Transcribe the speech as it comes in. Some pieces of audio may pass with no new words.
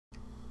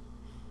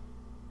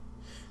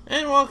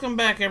And welcome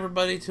back,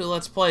 everybody, to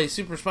Let's Play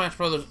Super Smash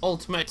Bros.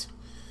 Ultimate.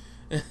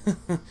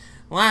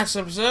 Last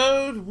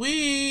episode,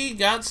 we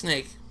got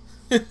Snake.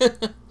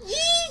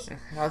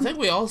 I think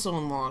we also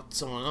unlocked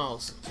someone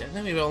else. I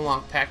think we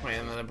unlocked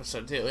Pac-Man in that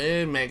episode, too.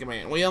 And Mega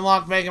Man. We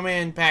unlocked Mega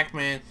Man,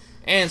 Pac-Man,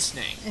 and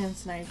Snake. And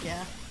Snake,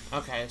 yeah.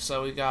 Okay,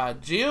 so we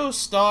got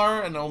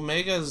Geostar and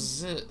Omega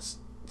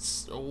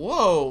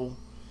Whoa.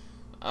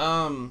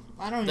 I don't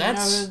even know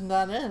who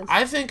that is.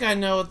 I think I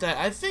know what that.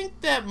 I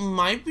think that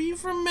might be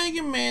from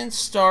Mega Man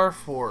Star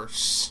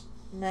Force.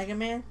 Mega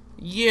Man?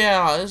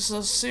 Yeah, it's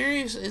a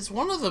series. It's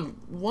one of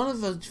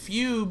the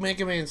few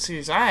Mega Man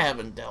series I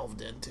haven't delved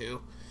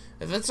into.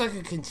 If it's like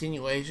a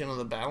continuation of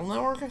the Battle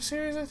Network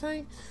series,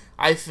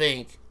 I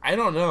think. I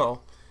don't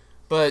know,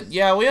 but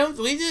yeah, we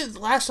did.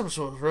 Last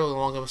episode was a really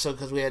long episode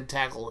because we had to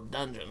tackle a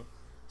dungeon,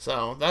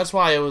 so that's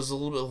why it was a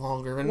little bit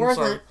longer. And worth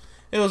it.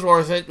 It was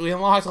worth it. We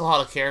unlocked a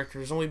lot of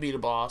characters and we beat a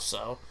boss,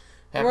 so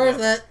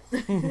worth it.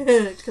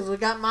 Because we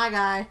got my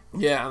guy.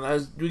 Yeah,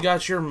 we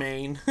got your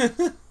main.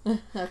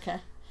 Okay.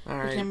 All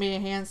right. He can be a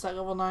handset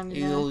level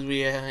 99. He'll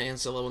be a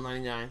handset level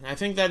 99. I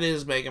think that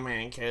is Mega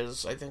Man,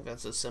 because I think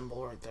that's a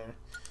symbol right there.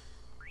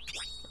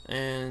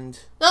 And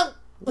oh!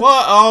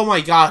 What? Oh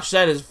my gosh,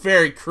 that is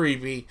very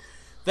creepy.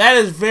 That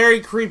is very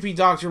creepy,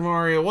 Dr.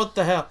 Mario. What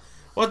the hell?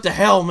 What the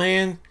hell,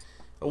 man?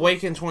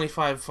 Awaken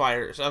 25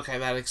 fighters. Okay,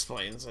 that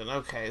explains it.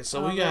 Okay,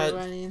 so we got...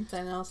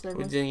 anything else,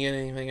 we didn't get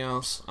anything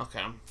else.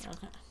 Okay.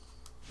 Okay.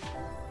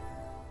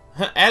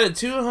 Added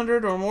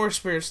 200 or more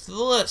spirits to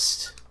the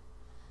list.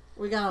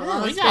 We got a lot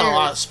of spirits. We got a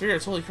lot of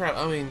spirits. Holy crap.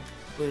 I mean,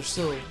 there's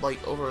still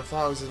like over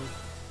 1,000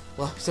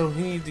 left, so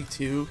we need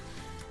 2.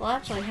 Well,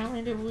 actually, how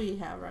many do we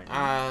have right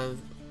now?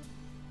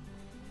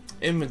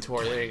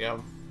 Inventory. There you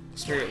go.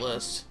 Spirit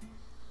list.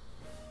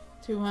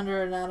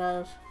 200 out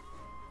of...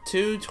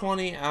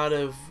 220 out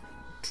of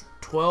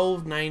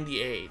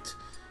 1298.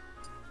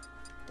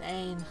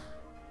 Dang.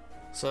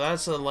 So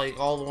that's like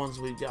all the ones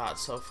we got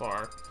so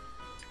far.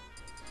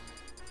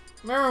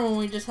 Remember when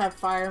we just had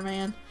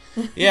Fireman?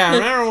 Yeah,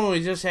 remember when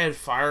we just had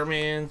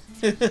Fireman?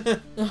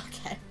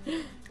 Okay.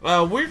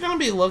 We're going to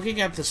be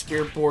looking at the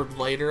spirit board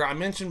later. I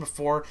mentioned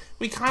before,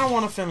 we kind of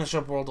want to finish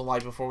up World of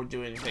Light before we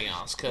do anything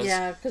else.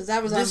 Yeah, because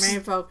that was our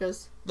main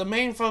focus. The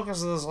main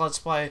focus of this Let's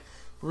Play,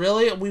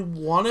 really, we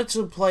wanted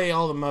to play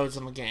all the modes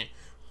in the game.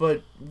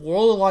 But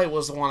World of Light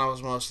was the one I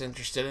was most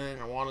interested in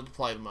and I wanted to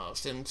play the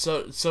most. And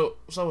so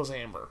was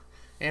Amber.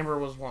 Amber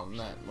was one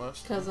that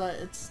most... Because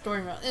it's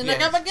story mode. And yeah. I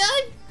got my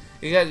guy!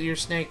 You got your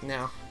Snake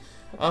now.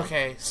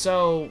 Okay,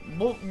 so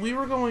we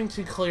were going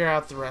to clear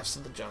out the rest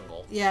of the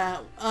jungle. Yeah,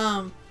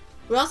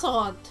 we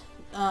also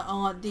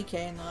unlocked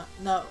DK in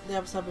the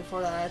episode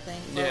before that, I think.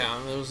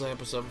 Yeah, it was the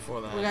episode before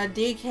that. We got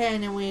DK,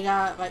 and then we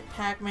got like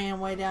Pac-Man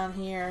way down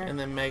here, and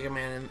then Mega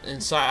Man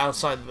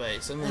outside the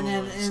base, and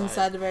then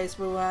inside the base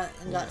we went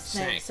and got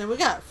Snake. So we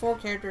got 4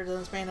 characters in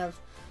the span of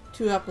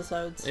 2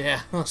 episodes.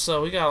 Yeah,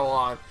 so we got a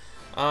lot.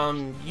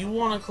 You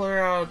want to clear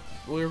out...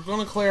 We were going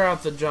to clear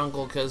out the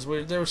jungle because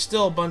there was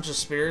still a bunch of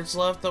spirits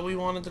left that we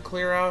wanted to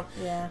clear out.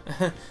 Yeah.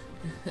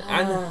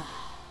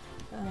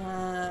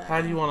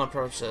 How do you want to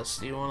approach this?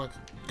 Do you want to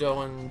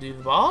go and do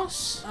the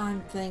boss?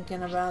 I'm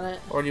thinking about it.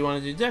 Or do you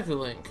want to do Deku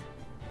Link?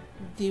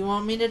 Do you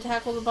want me to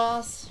tackle the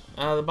boss?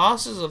 The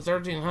boss is a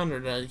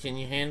 1300. Can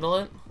you handle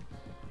it?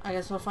 I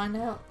guess we'll find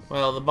out.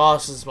 Well, the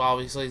boss is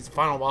obviously the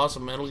final boss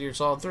of Metal Gear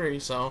Solid 3,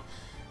 so...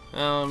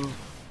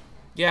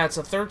 yeah, it's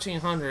a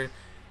 1300.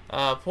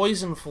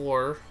 Poison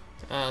floor,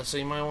 so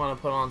you might want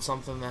to put on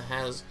something that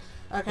has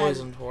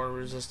poison floor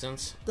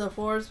resistance. The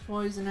floor is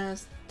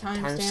poisonous.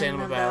 Time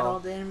stamina battle.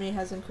 The enemy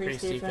has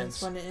increased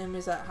defense when the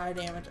enemy's at high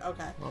damage.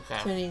 Okay.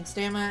 So you need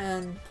stamina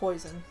and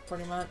poison,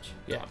 pretty much.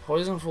 Yeah,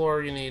 poison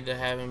floor you need to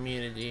have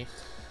immunity.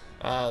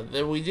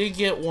 We did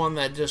get one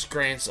that just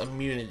grants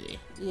immunity.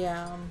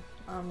 Yeah,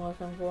 I'm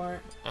looking for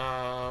it.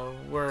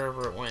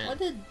 Wherever it went. What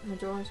did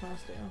Majora's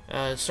Mask do?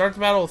 Start the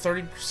battle with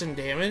 30%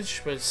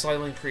 damage, but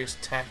slightly increased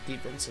attack,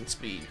 defense, and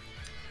speed.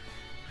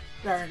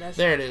 There it is.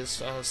 There it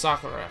is.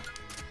 Sakura.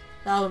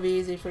 That would be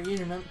easy for you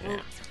to remember.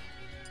 Yeah.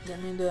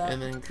 Didn't mean to do that.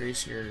 And then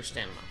increase your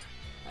stamina.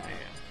 There you go.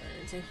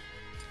 Very easy.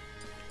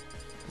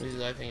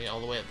 These, I think, all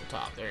the way at the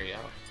top. There you go.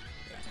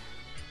 Yeah.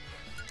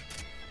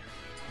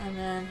 And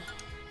then...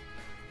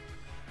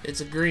 It's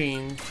a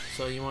green,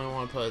 so you might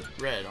want to put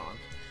red on.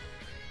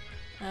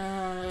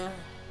 I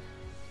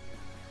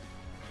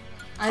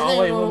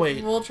think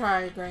wait. We'll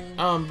try green.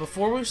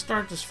 Before we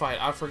start this fight,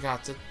 I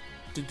forgot to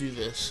do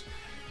this.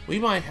 We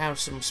might have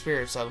some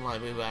spirits that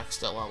might be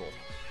maxed at level.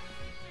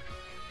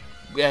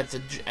 At the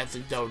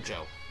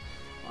dojo.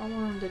 I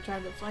wanted to try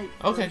to fight.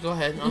 Okay, go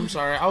ahead. I'm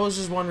sorry. I was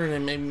just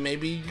wondering,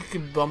 maybe you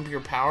could bump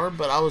your power,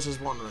 but I was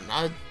just wondering.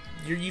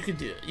 You could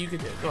do it. You could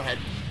do it. Go ahead.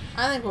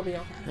 I think we'll be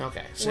okay.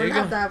 Okay, so we're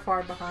not that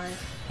far behind.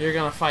 You're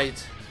gonna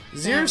fight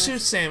Zero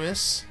Suit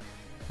Samus,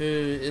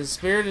 whose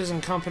spirit is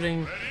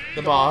accompanying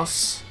the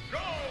boss,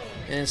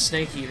 and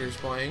Snake Eater's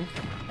playing.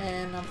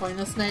 And I'm playing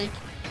a snake.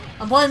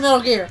 I'm playing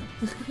Metal Gear.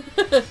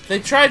 They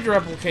tried to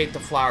replicate the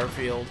flower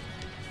field.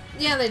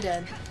 Yeah, they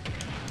did.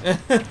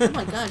 Oh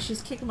my god,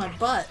 she's kicking my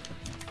butt.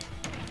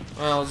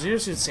 Well, Zero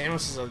Suit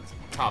Samus is a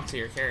top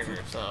tier character,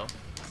 so.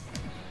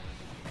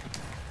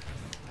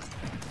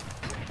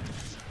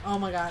 Oh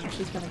my god,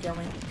 she's gonna kill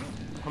me.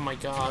 Oh my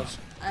gosh.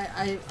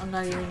 I'm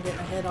not even getting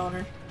a hit on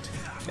her.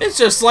 It's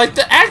just like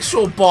the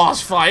actual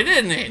boss fight,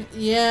 isn't it?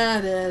 Yeah,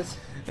 it is.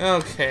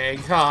 Okay,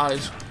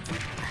 gosh.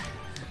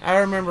 I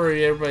remember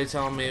everybody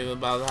telling me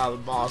about how the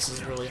boss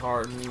is really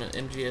hard in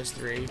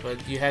MGS3,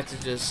 but you have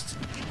to just...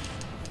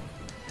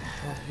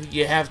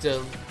 You have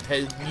to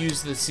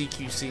use the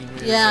CQC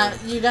move. Yeah,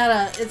 you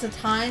gotta... It's a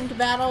timed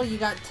battle. You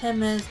got 10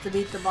 minutes to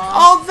beat the boss.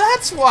 Oh,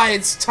 that's why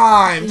it's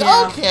timed!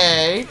 Yeah.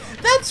 Okay!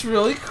 That's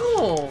really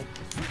cool!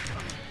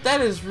 That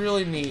is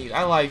really neat.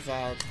 I like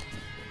that.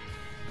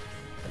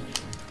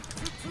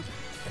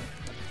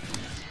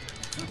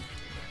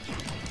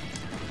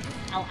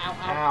 Ow, ow,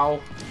 ow.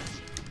 Ow.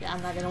 Yeah,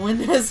 I'm not gonna win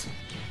this.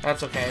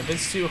 That's okay. If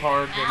it's too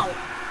hard,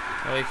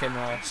 then we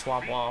can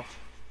swap off.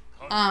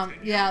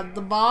 Yeah,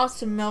 the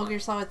boss in Metal Gear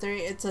Solid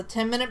 3, it's a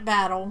 10-minute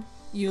battle.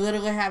 You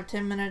literally have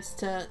 10 minutes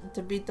to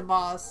beat the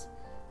boss.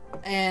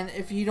 And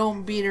if you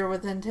don't beat her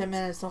within 10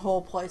 minutes, the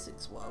whole place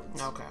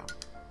explodes. Okay.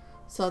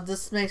 So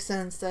this makes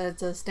sense that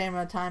it's a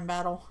stamina time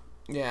battle.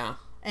 Yeah.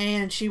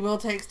 And she will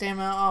take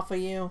stamina off of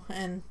you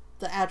and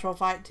the actual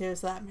fight too,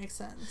 so that makes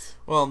sense.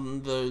 Well,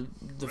 the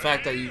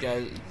fact that you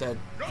guys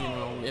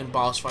in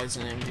boss fights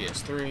in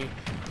MGS3,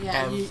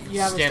 yeah, you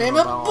have a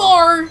stamina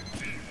bar.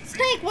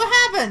 Snake, what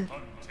happened?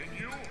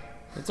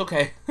 It's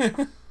okay.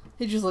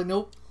 He's just like,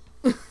 nope.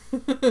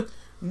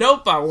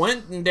 Nope, I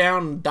went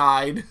down and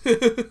died.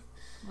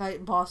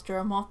 Like boss drew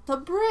him off the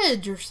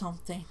bridge or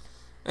something.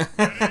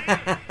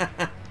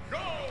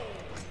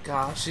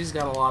 Gosh, she's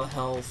got a lot of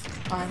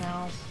health. I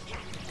know.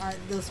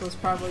 This was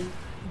probably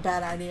a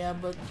bad idea,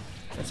 but...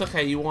 It's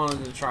okay, you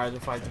wanted to try to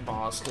fight the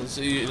boss, because,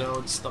 you know,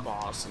 it's the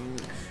boss.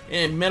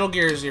 And Metal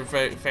Gear is your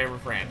favorite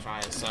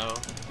franchise, so...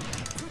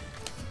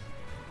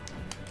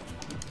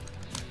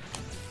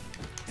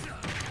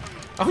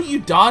 Oh, you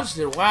dodged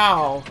it,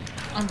 wow!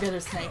 I'm good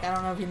at Snake, I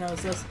don't know if you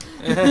noticed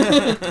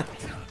this.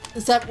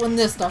 Except when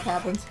this stuff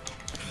happens.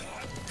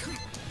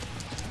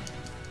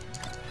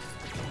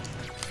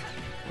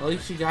 At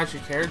least you got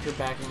your character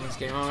back in this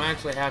game. I'm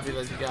actually happy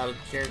that you got a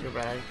character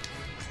back.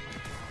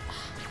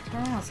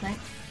 Turn around, Snake.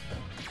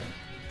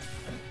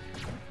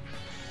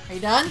 Are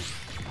you done?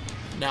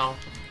 No.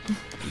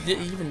 You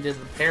even did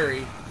the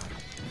parry.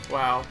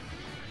 Wow.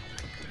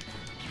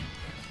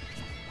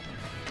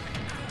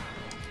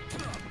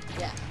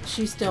 Yeah,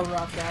 she's still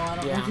rough though. I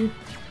don't know if you...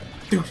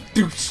 Doosh,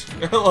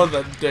 doosh. I love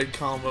that dead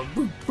combo.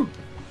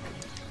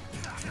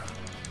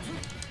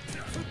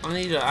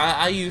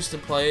 I used to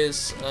play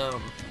as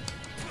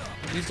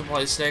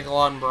Snake a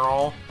lot in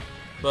Brawl,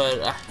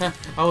 but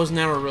I was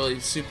never really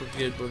super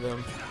good with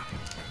him.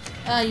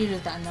 You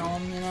just gotta know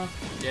him, you know?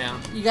 Yeah.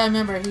 You gotta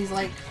remember, he's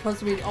like supposed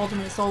to be the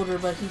ultimate soldier,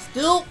 but he's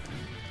still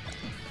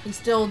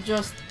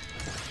just,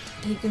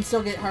 he can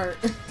still get hurt.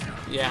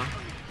 Yeah,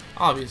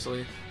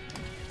 obviously.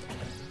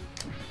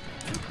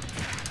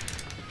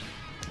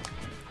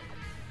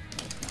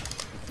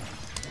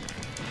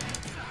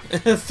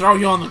 Throw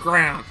you on the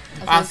ground.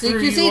 I threw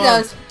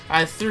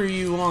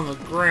you on the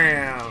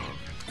ground.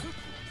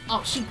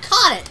 Oh, she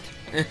caught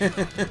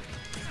it!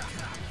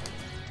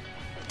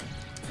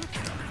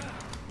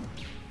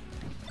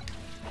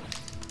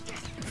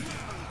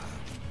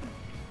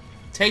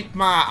 Take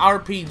my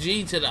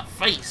RPG to the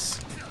face.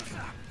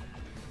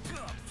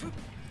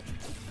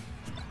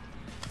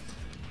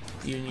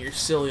 You and your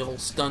silly old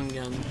stun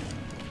gun.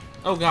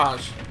 Oh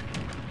gosh.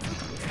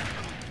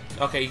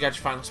 Okay, you got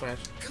your final smash.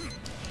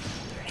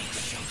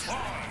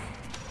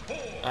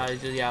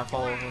 Yeah,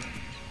 follow him.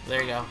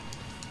 There you go.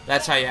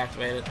 That's how you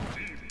activate it.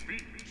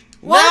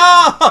 What?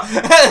 No!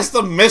 As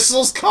the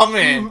missiles come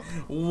in.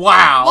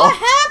 Wow. What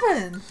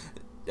happened?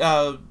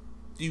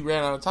 You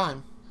ran out of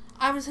time.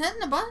 I was hitting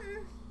the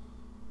button.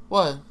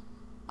 What?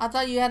 I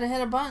thought you had to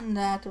hit a button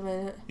to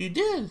activate it. You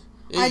did.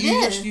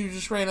 You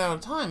just ran out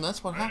of time.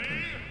 That's what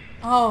happened.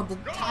 Oh, the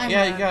timer.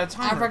 Yeah, you got a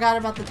timer. I forgot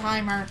about the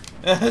timer.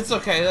 It's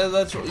okay.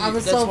 That's what. I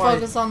was so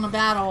focused on the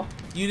battle.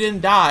 You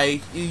didn't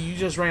die. You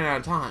just ran out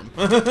of time.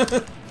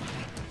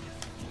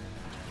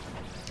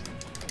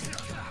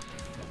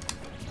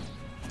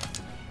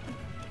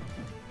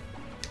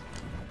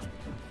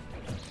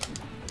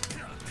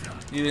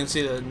 You didn't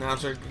see the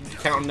announcer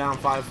counting down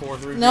 5, 4,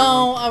 3, 2,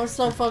 No, I was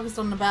so focused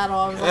on the battle.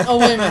 I was like, oh,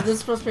 wait a minute. This is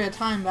supposed to be a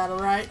time battle,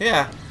 right?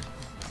 Yeah.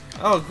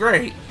 Oh,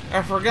 great.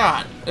 I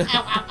forgot. Ow,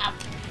 ow, ow.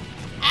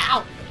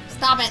 Ow.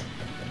 Stop it.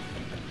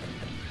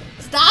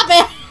 Stop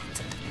it.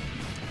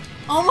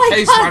 Oh, my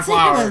Taste God. my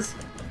flower. Samus.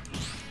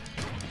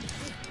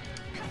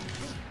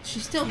 She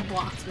still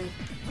blocks me.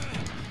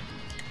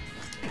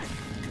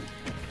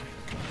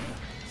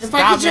 If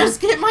I could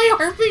just get my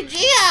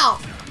RPG out.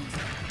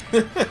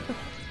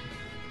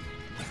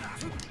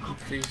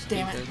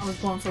 Damn it, I was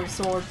going for a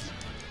sword.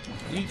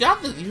 You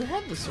had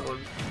the sword.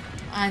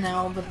 I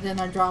know, but then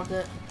I dropped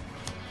it.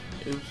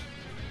 Oops.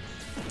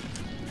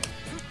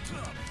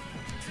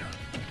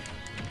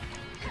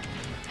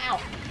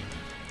 Ow.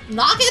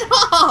 Knock it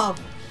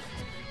off!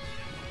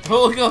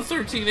 Oh, look at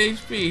 13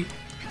 HP.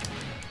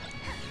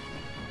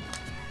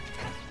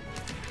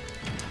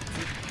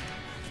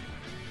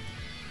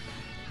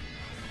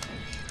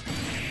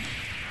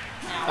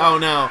 Oh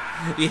no,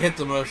 you hit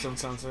the motion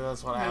sensor,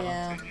 that's what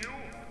happened.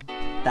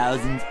 Yeah.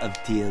 Thousands of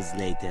tears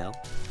later.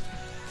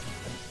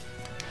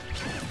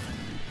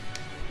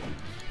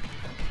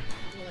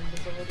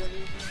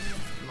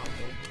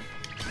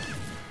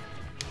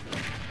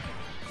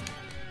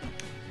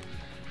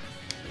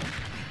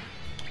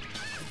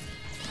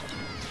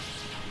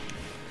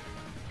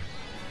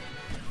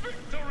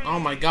 Oh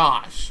my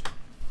gosh.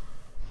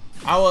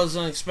 I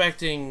wasn't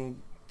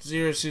expecting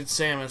Zero Suit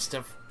Samus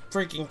to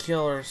freaking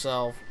kill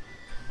herself.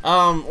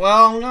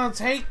 Well, I'm gonna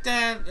take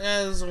that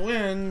as a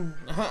win.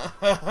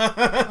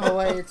 Oh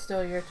wait, it's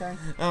still your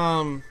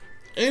turn.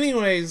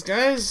 Anyways,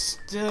 guys,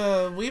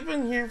 we've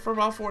been here for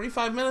about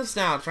 45 minutes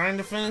now, trying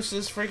to finish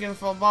this freaking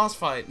boss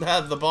fight.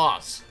 The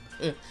boss.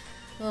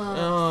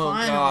 Oh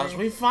gosh,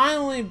 we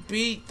finally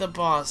beat the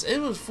boss. It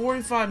was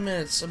 45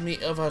 minutes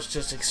of us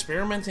just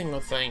experimenting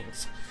with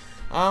things.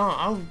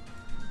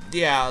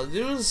 Yeah,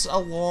 it was a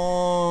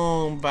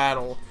long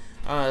battle.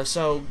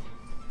 So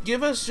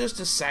give us just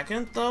a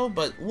second though,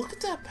 but look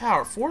at that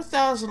power.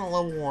 4,000 at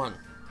level 1.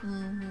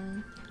 Mm-hmm.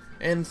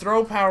 And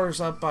throw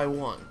powers up by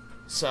 1.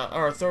 So,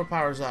 or throw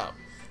powers up.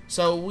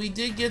 So we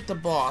did get the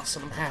boss,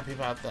 and I'm happy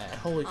about that.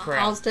 Holy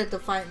crap. I'll stick to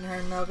fighting her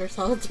in Metal Gear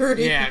Solid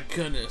 3. Yeah,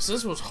 goodness.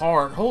 This was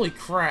hard. Holy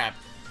crap.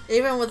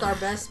 Even with our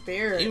best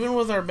spirit. Even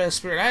with our best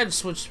spirit. I had to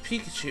switch to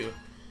Pikachu.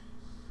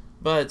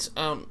 But,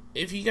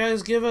 if you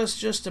guys give us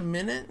just a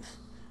minute,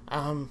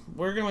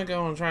 we're going to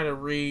go and try to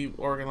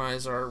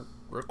reorganize our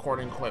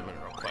recording equipment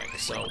real quick.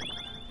 So,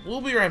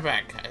 we'll be right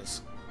back,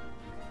 guys.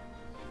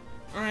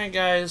 Alright,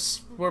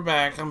 guys. We're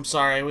back. I'm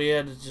sorry. We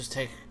had to just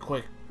take a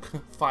quick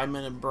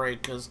 5-minute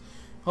break, because,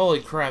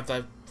 holy crap,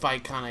 that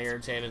fight kind of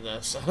irritated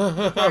us.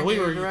 We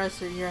were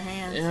resting your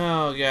hands.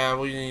 Oh, God.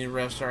 We need to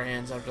rest our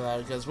hands after that,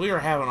 because we were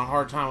having a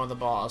hard time with the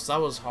boss.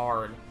 That was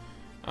hard.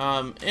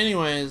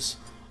 Anyways,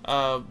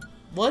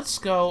 let's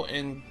go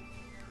and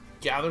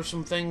gather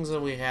some things that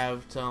we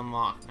have to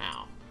unlock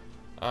now.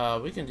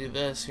 We can do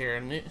this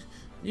here.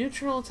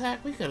 Neutral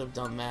attack, we could have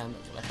done that and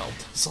it would have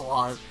helped us a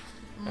lot.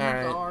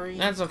 Alright,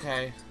 that's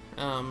okay.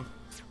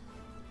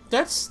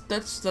 That's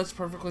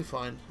perfectly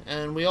fine.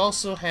 And we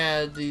also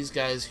had these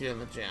guys here in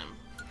the gym.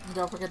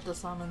 Don't forget the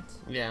summons.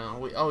 Yeah,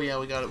 we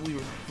got it. We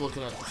were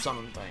looking at the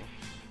summon thing.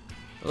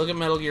 Look at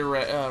Metal Gear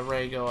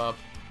Ray go up.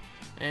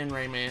 And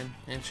Rayman.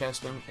 And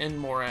Chessman. And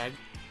Morag.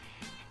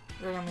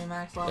 They're gonna be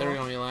max level. They're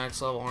gonna be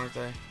max level, aren't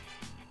they?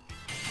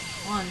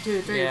 1,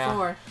 2, 3,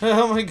 4.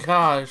 Oh my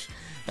gosh.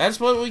 That's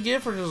what we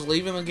get for just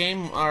leaving the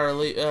game, or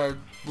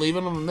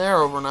leaving them there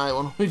overnight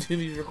when we do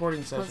these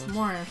recording sessions. Put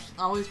more in.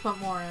 Always put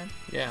more in.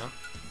 Yeah.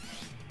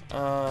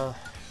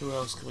 Who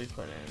else can we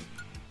put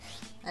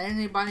in?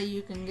 Anybody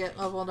you can get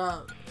leveled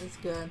up is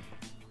good.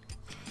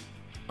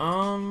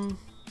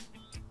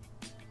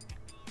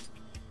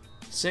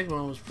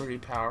 Sigma was pretty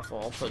powerful.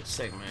 I'll put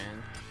Sigma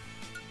in.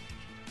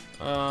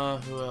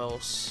 Who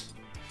else?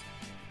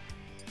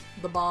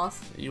 The boss.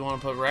 You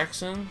want to put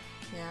Rex in?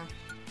 Yeah.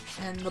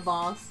 And the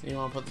boss. You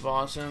want to put the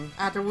boss in?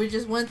 After we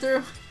just went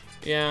through?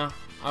 Yeah,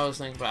 I was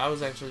thinking, but I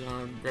was actually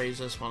going to raise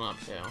this one up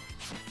too.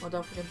 Well,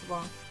 don't forget the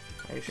boss.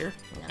 Are you sure?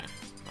 Yeah. Okay.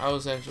 I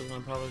was actually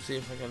going to probably see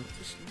if I can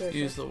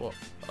use the...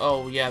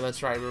 Oh, yeah,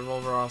 that's right.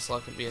 Revolver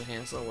Ocelot can be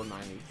enhanced level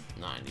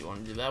 99. Do you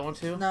want to do that one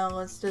too? No,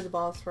 let's do the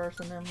boss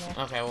first and then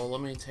we'll... Okay, well, let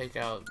me take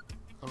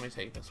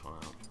this one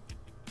out.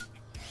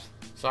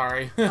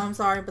 Sorry. I'm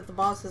sorry, but the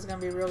boss is going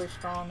to be really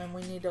strong and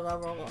we need to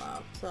level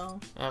up,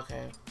 so...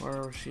 Okay,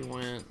 wherever she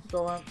went.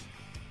 Go up.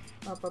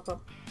 Up, up,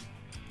 up.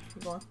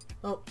 Keep going.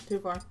 Oh, too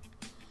far.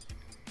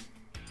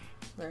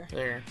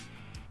 There.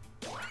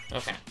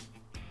 Okay.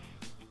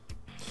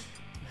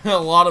 A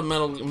lot of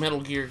Metal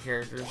Gear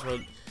characters,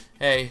 but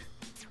hey.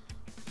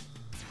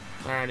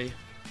 Alrighty.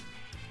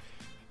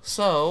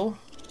 So,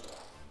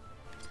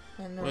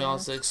 we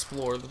also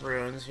explore the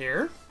ruins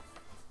here.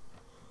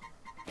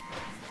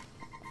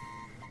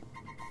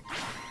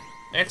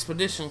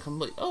 Expedition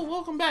complete. Oh,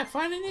 welcome back.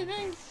 Find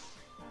anything?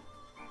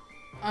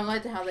 I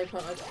like how they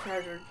put a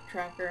treasure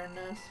tracker in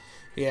this.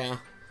 Yeah.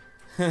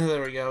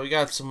 There we go. We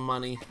got some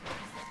money.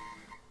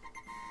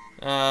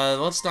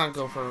 Let's not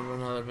go for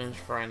another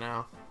adventure for right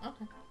now.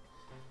 Okay.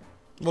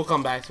 We'll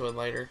come back to it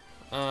later.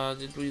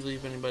 Did we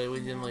leave anybody? We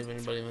didn't leave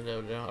anybody in the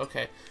dojo.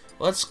 Okay.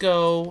 Let's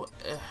go.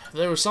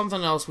 There was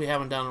something else we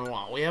haven't done in a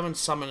while. We haven't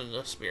summoned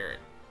a spirit.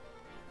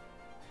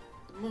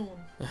 The moon.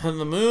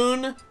 The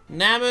moon,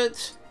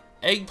 Nabbit,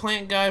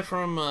 Eggplant guy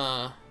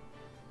from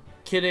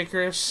Kid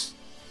Icarus,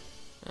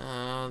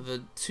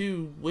 the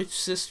 2 witch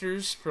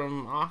sisters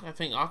from I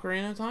think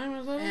Ocarina of Time,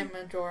 is that it? And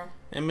Majora.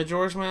 And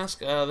Majora's Mask.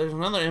 There's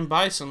another M.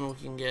 Bison we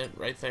can get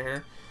right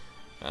there.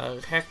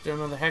 Hector,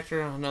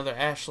 another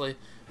Ashley,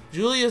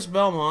 Julius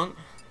Belmont,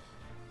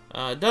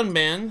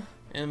 Dunban,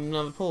 and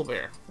another Polar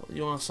Bear.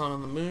 You want to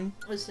summon the moon?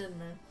 What's in the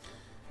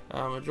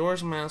moon?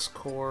 Majora's Mask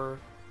core.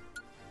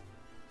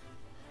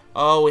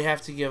 Oh, we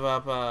have to give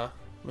up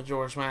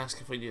Majora's Mask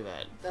if we do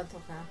that. That's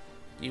okay.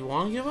 You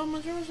want to give up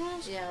Majora's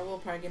Mask? Yeah, we'll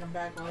probably get them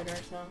back later,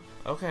 so.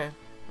 Okay.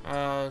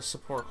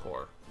 Support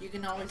core. You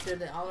can always do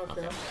the autofill.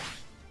 Okay.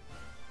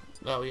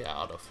 Oh yeah,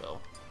 autofill.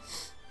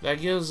 That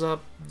gives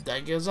up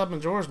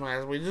Majora's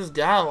Mask. We just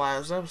got it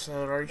last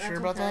episode. Are you sure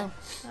about that?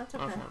 That's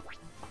okay.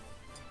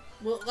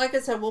 Well, like I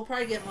said, we'll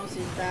probably get most of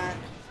these back.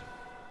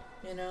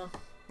 You know.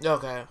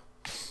 Okay.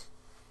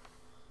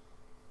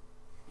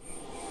 Here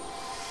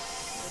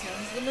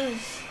comes the moon.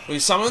 We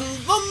summon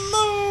the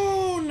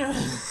moon.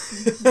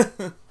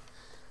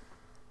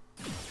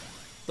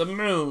 The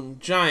moon,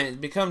 giant,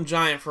 become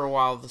giant for a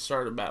while at the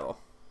start of battle.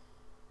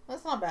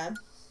 That's not bad.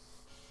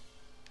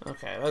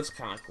 Okay, that's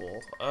kind of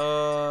cool.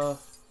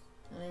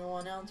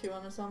 Anyone else you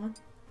want to summon?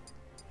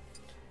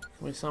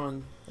 Can we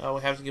summon? Oh,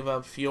 we have to give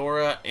up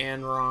Fiora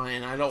and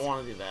Ryan. I don't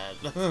want to do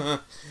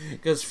that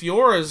because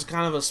Fiora is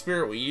kind of a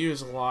spirit we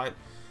use a lot.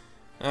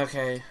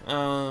 Okay.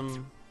 I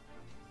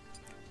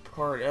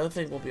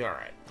think we'll be all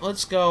right.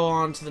 Let's go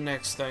on to the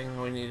next thing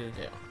we need to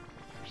do.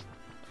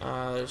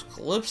 There's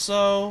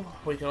Calypso.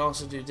 We can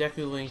also do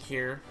Deku Link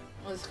here.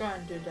 Let's go ahead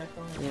and do Deku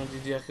Link. You want to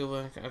do Deku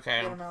Link?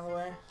 Okay. Get him out of the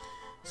way.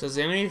 It says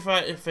enemy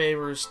fight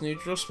favors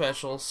neutral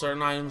special.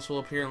 Certain items will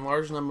appear in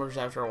large numbers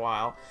after a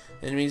while.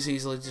 Enemies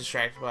easily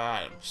distracted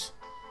by items.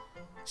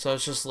 So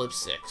it's just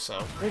lipstick.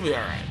 So we'll be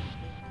all right.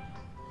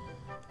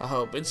 I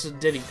hope it's a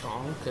Diddy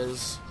Kong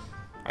because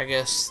I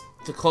guess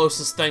the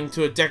closest thing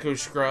to a Deku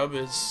Scrub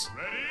is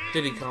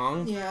Diddy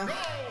Kong. Yeah.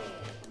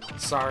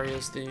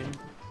 Saria's theme.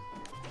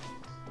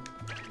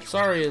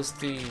 Saria's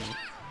theme.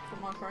 From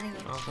Ocarina.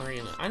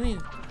 Ocarina. I need.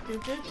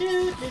 Remember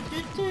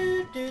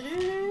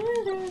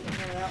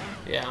that one?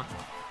 Yeah.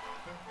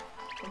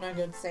 I'm not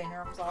good at saying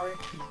her, I'm sorry.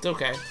 It's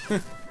okay.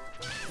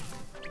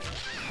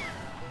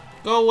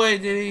 Go away,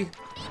 Diddy.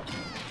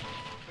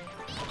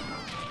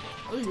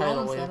 Oh, you Tidal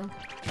almost wave. hit him.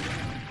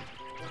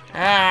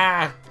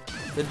 Ah!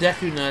 The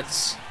Deku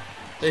Nuts.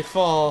 They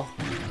fall.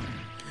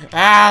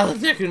 Ah,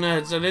 the Deku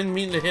Nuts. I didn't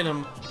mean to hit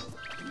him.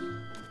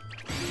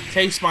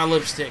 Taste my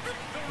lipstick.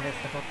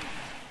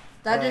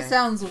 That just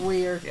sounds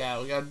weird.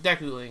 Yeah, we got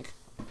Deku Link.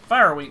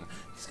 Fire Weak.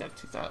 He's got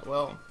 2,000.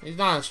 Well, he's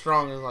not as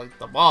strong as like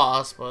the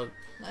boss, but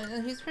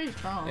He's pretty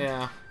strong.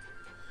 yeah.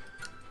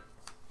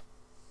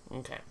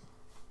 Okay.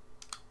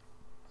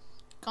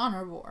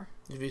 Carnivore.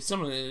 If you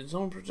summon its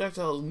own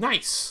projectile,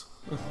 nice.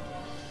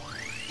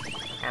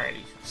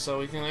 Alrighty, so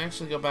we can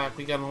actually go back.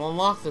 We gotta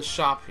unlock the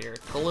shop here.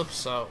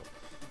 Calypso,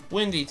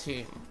 Windy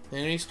Team. The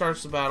enemy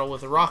starts the battle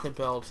with a rocket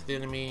belt. The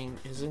enemy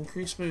is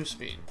increased move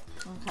speed.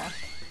 Okay.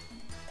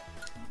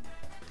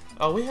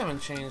 Oh, we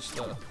haven't changed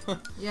the.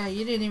 Yeah,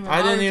 you didn't even.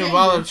 I didn't even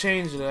bother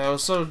changing it. I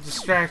was so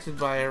distracted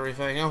by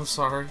everything. I'm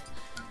sorry.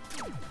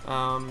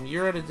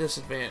 You're at a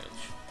disadvantage.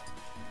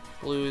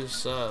 Blue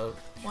is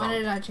Why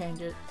did I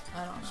change it?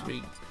 I don't know.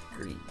 Sweet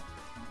green.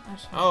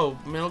 Actually, Oh,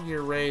 Metal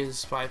Gear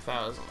Ray's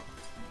 5,000.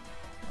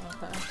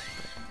 okay.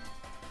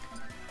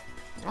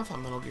 I thought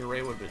Metal Gear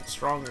Ray would have been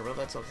stronger, but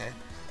that's okay.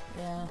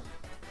 Yeah.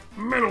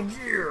 Metal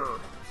Gear!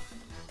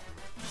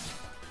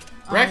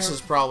 Rex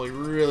is probably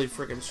really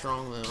freaking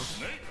strong, though.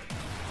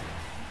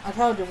 I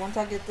told you, once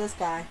I get this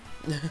guy.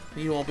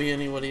 You won't be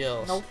anybody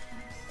else. Nope.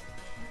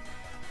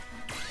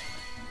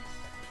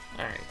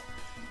 Alright.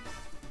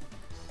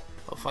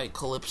 I'll fight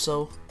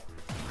Calypso.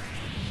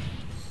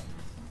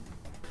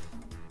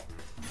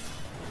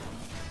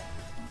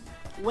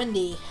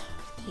 Windy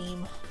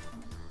Team.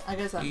 I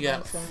guess that You got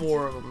makes sense.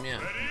 4 of them, yeah.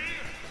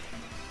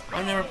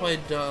 I've never played,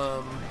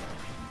 what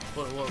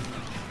was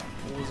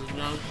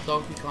it,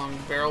 Donkey Kong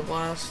Barrel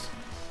Blast?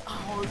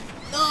 Oh,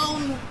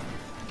 no!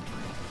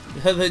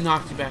 They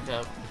knocked you back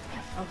up.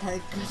 Okay,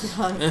 good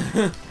God.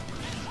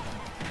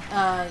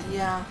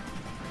 Yeah.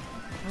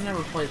 I've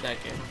never played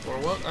that game before.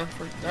 What? I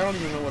don't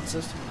even know what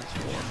system it's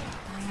for.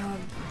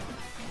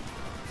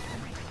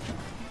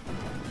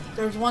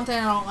 There's one thing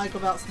I don't like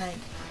about Snake.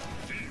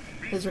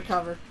 His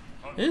recover.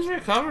 His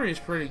recovery is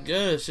pretty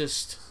good. It's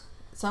just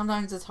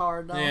Sometimes it's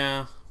hard, though.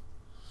 yeah.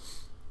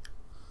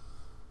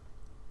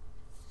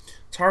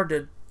 It's hard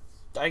to,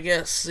 I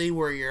guess, see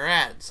where you're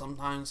at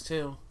sometimes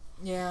too.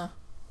 Yeah.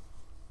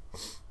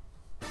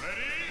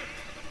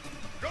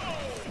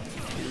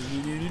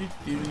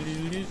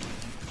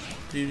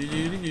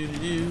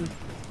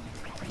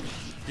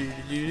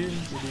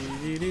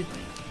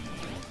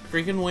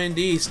 Freaking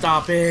Wendy,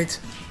 stop it!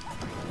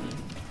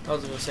 I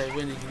was gonna say,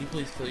 Wendy, can you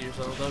please kill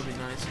yourself? That would be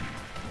nice.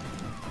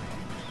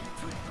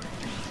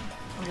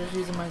 I'm just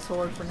using my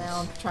sword for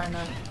now. I'm trying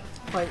to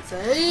fight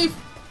safe.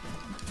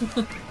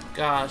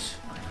 Gosh.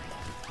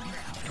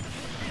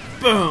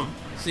 Boom!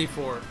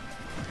 C4.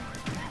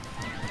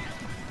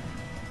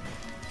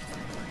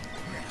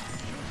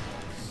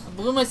 I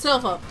blew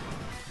myself up.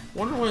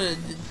 Wonder when.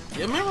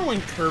 Remember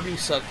when Kirby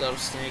sucked up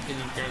Snake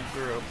and he kind of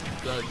grew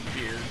a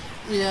beard?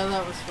 Yeah,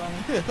 that was funny.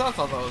 I thought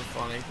that was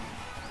funny.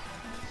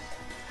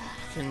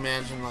 I can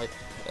imagine, like,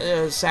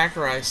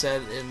 Sakurai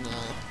said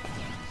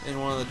in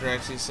one of the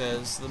directs, he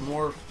says, the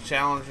more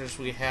challengers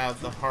we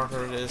have, the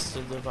harder it is to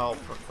develop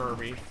for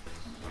Kirby.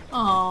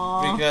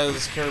 Aww.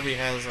 Because Kirby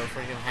has a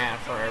freaking hat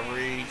for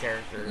every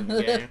character in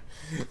the game.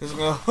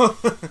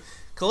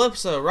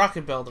 Calypso,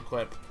 rocket belt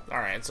equip.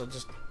 Alright, so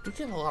just, we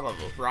get a lot of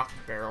those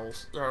rocket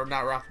barrels. Or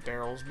not rocket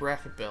barrels,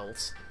 rocket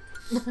belts.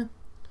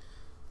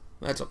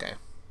 That's okay.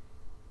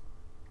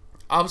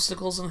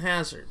 Obstacles and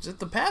hazards. If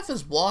the path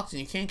is blocked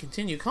and you can't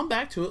continue, come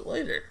back to it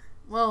later.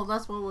 Well,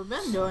 that's what we've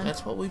been doing.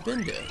 That's what we've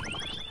been doing.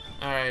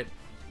 Alright.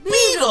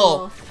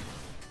 Beetle!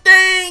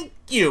 Thank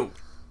you!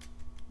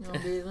 You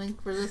want to be a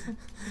link for this?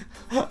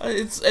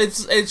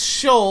 It's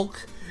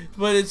Shulk,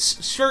 but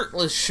it's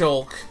shirtless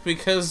Shulk,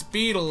 because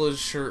Beetle is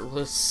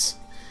shirtless.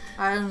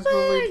 Items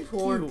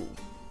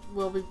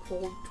will be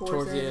pulled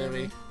towards the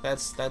enemy.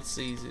 That's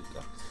easy.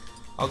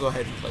 I'll go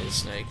ahead and play the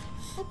snake.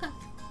 Okay.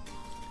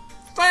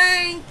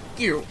 Thank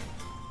you!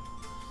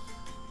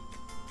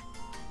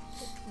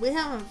 We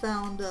haven't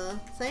found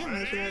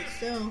Samus yet,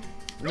 still.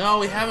 No,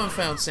 we haven't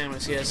found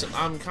Samus yet, so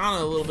I'm kind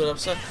of a little bit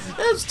upset.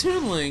 It's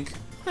Toon Link.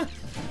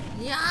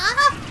 Yeah!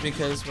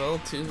 Because,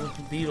 well, two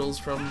Beetles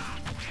from...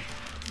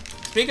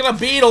 Speaking of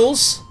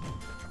Beetles!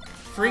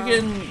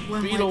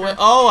 Freaking Beetle...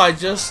 Oh, I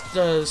just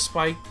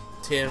spiked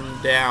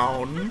him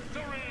down.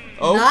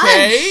 Okay,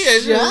 I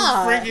Nice just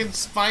shot. freaking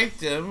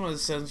spiked him,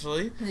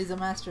 essentially. He's a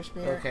master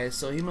spirit. Okay,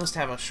 so he must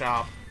have a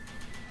shop.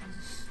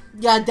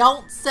 Yeah,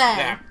 don't say.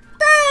 Yeah.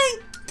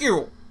 Thank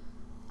you!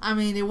 I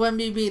mean, it wouldn't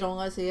be Beetle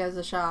unless he has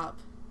a shop.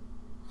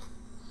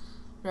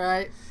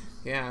 Right?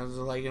 Yeah, it's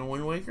like in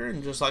Wind Waker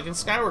and just like in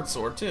Skyward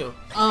Sword, too.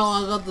 Oh, I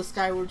love the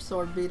Skyward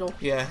Sword Beetle.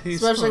 Yeah,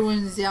 he's... Especially when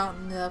he's out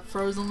in the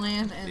frozen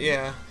land and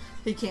yeah.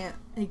 he can't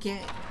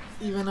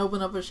even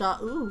open up a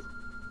shop. Ooh.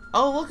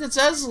 Oh, look, it's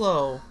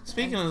Eslo.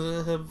 Speaking of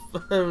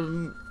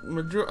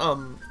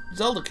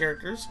Zelda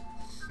characters,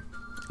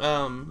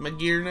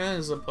 Magearna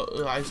is a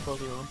ice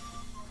Pokemon.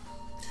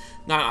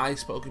 Not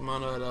ice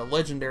Pokemon, but a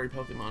legendary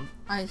Pokemon.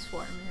 Ice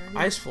form immunity.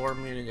 Ice Floor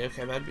immunity.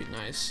 Okay, that'd be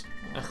nice.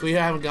 We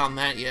haven't gotten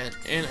that yet.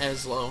 And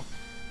Eslo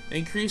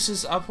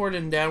increases upward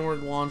and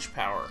downward launch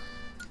power.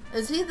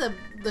 Is he the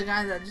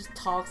guy that just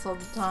talks all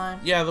the time?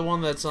 Yeah, the one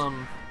that's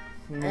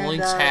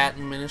Link's hat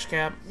and Minish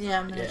Cap.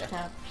 Yeah, Minish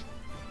Cap.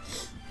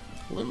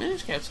 Well,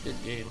 Minish Cap's a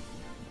good game.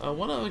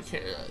 What other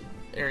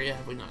area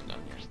have we not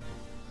done yet?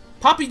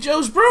 Poppy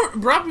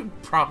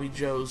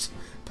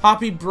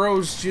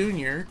Bros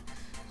Jr.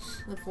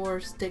 The four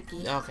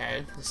sticky.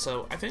 Okay,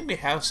 so I think we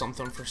have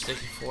something for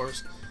Sticky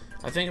Force.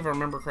 I think if I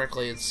remember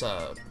correctly, it's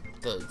the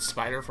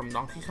spider from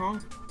Donkey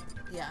Kong.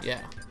 Yeah.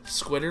 Yeah,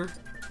 Squitter.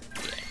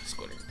 Yeah,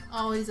 Squitter.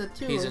 Oh, he's a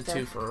two. He's a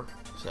twofer,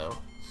 so.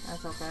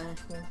 That's okay.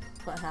 We'll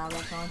put how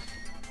that's on.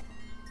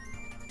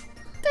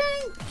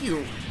 Thank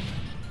you.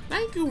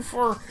 Thank you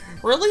for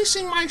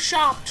releasing my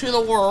shop to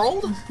the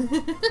world.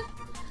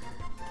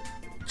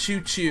 Choo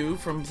Choo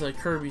from the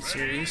Kirby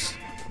series.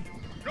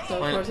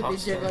 So of course it'd be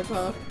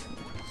Jigglypuff.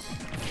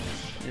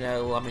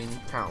 Yeah, well, I mean,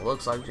 kind of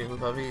looks like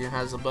Jigglypuff. He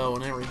has a bow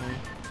and everything.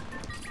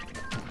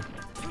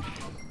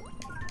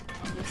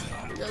 I'm just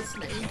thought he does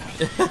snake.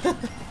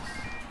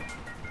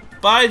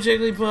 Bye,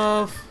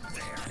 Jigglypuff.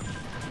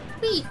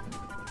 Beep.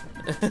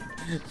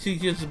 She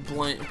gets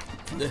blank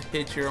to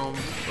hit your own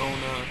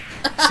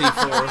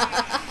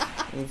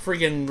C4 and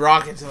freaking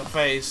rocket to the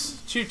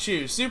face. Choo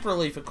Choo, Super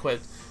Leaf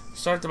equipped.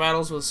 Start the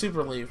battles with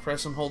Super Leaf.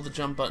 Press and hold the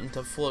jump button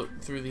to float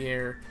through the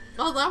air.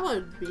 Oh, that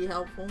would be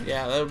helpful.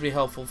 Yeah, that would be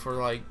helpful for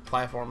like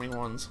platforming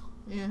ones.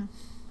 Yeah.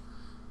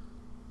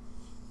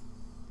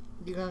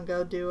 You gonna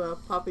go do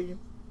Poppy?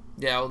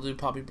 Yeah, I'll do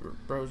Poppy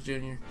Bros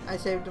Jr. I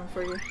saved them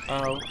for you.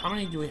 Oh, how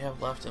many do we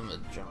have left in the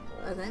jungle?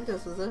 I think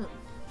this is it.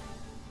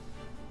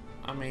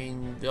 I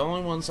mean, the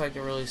only ones I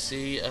can really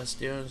see us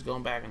doing is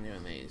going back and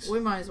doing these. We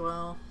might as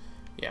well.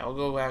 Yeah, we'll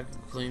go back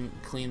and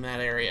clean that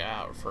area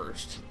out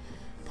first.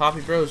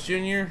 Poppy Bros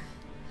Jr.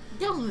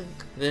 Young Link.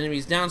 The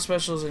enemy's down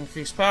specials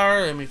increase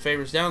power. The enemy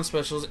favors down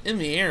specials in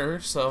the air,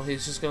 so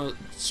he's just gonna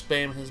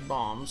spam his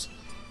bombs.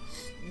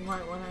 You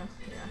might wanna,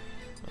 yeah.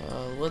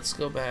 Let's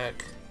go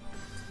back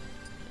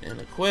and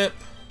equip.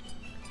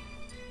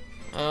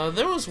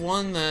 There was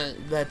one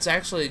that's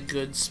actually a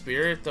good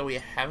spirit that we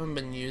haven't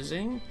been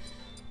using,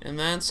 and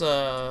that's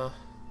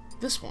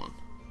this one,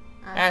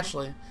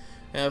 Ashley.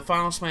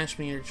 Final Smash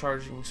meter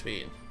charging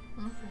speed.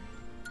 Okay.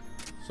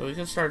 So we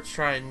can start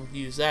trying to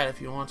use that if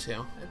you want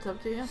to. It's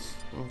up to you.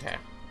 Okay.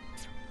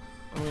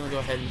 I'm gonna go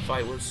ahead and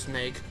fight with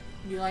Snake.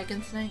 You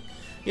liking Snake?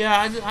 Yeah,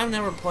 I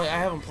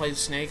haven't played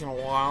Snake in a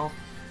while.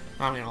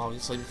 I mean,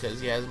 obviously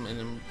because he hasn't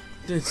been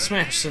in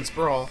Smash since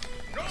Brawl.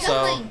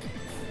 So. Young Link.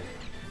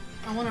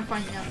 I want to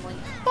find Young Link.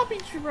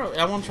 Puppy Bro.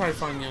 I want to try to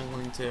find Young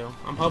Link too.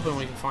 I'm hoping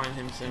we can find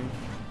him soon.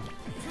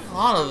 A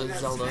lot of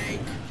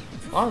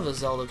the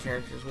Zelda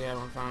characters we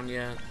haven't found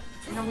yet.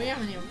 No, we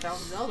haven't even found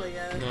Zelda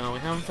yet. No, we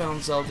haven't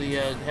found Zelda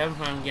yet. We haven't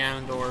found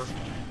Ganondorf.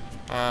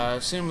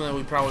 Assume that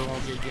we probably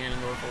won't get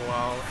Ganondorf for a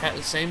while.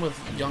 Same with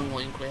Young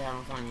Link. We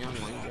haven't found Young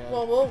Link yet.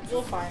 Well,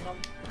 we'll find them.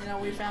 You know,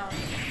 we found.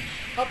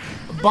 Oh.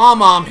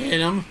 Bomb hit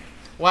him.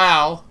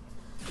 Wow.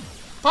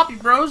 Puppy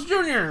Bros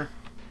Jr.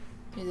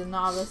 He's a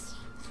novice.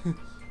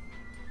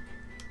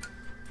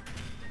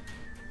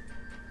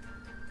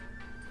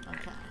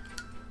 Okay.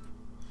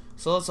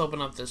 So let's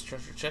open up this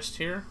treasure chest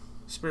here.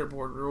 Spirit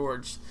Board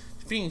rewards.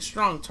 defeating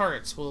strong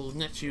targets will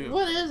net you.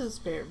 What is a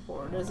spirit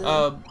board? Is it?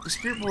 The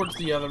spirit board's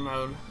the other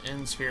mode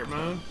in spirit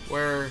mode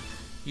where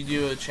you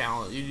do a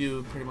challenge. You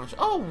do pretty much.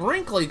 Oh,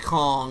 Wrinkly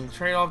Kong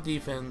trade off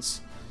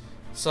defense.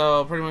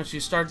 So pretty much you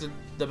start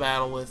the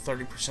battle with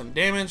 30%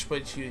 damage,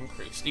 but you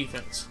increase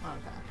defense.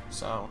 Okay.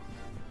 So.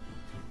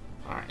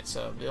 Alright,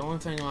 so the only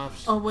thing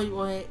left... Oh,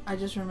 wait. I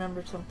just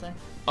remembered something.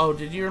 Oh,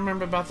 did you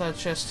remember about that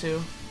chest,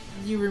 too?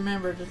 You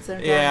remembered at the same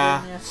time,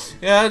 yeah. didn't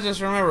you? Yeah, I just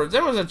remembered.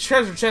 There was a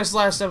treasure chest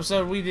last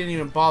episode we didn't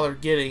even bother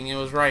getting. It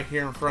was right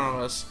here in front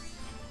of us.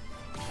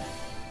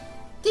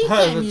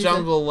 The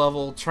jungle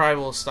level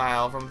tribal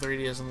style from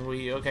 3DS and the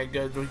Wii U. Okay,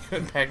 good. We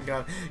couldn't pack and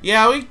got it.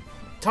 Yeah, we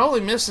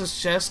totally missed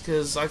this chest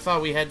because I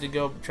thought we had to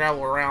go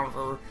travel around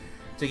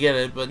to get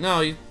it, but no,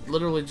 you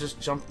literally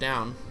just jumped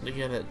down to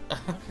get it.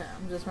 Okay,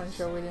 I'm just making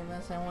sure we didn't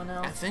miss anyone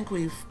else. I think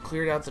we've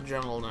cleared out the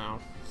jungle now.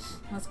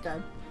 That's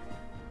good.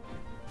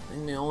 I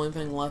think the only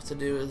thing left to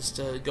do is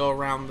to go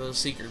around the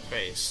secret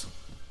base.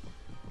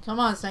 Come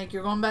on, Snake,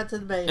 you're going back to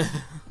the base.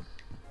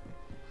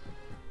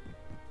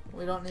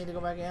 We don't need to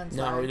go back inside.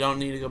 No, we don't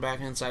need to go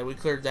back inside. We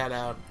cleared that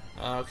out.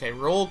 Okay,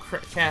 Roll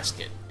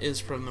Casket is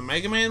from the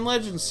Mega Man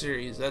Legends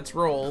series. That's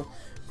Roll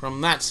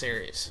from that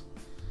series.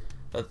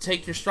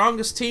 Take your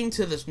strongest team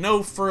to this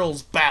no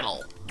frills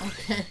battle.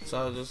 Okay.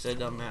 So it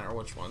doesn't matter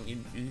which one you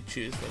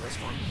choose for this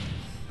one.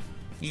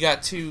 You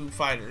got two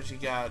fighters. You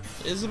got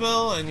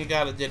Isabelle and you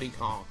got a Diddy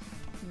Kong.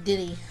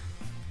 Diddy.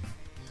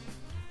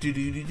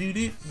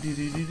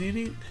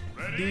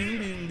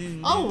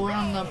 Oh, we're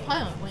on the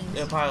pilot wings.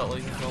 Yeah, pilot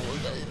wings.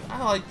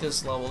 I like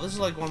this level. This is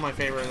like one of my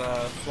favorite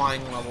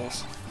flying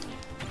levels.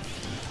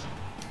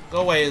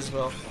 Go away,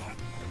 Isabelle.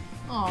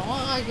 Oh,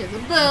 I like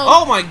Isabelle.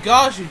 Oh my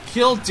gosh, you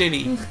killed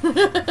Diddy.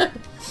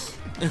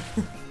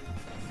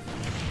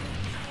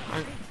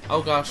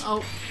 Oh gosh.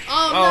 Oh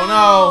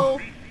no.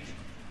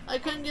 I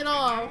couldn't get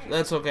off.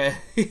 That's okay.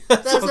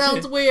 That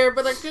sounds weird,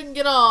 but I couldn't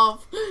get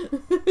off.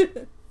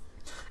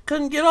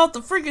 Couldn't get off the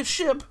freaking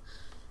ship.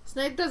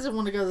 Snake doesn't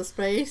want to go to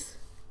space.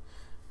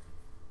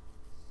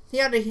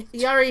 He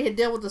already had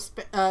dealt with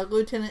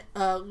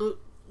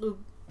the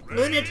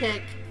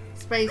lunatic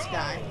space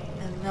guy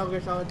in Metal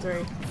Gear Solid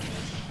 3.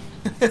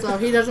 So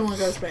he doesn't want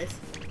to go to space.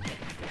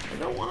 I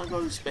don't want to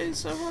go to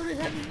space. I've already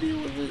had to deal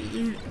with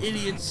the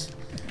idiots.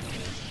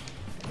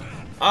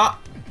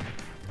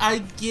 I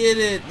get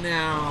it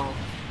now.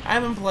 I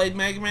haven't played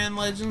Mega Man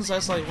Legends.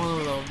 That's like one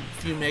of the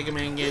few Mega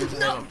Man games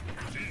I haven't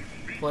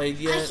played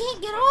yet. I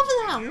can't get off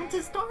of that once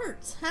it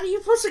starts. How do you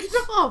push it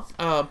off?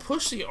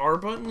 Push the R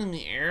button in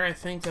the air. I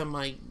think that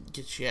might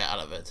get you out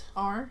of it.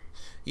 R?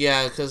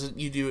 Yeah, because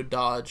you do a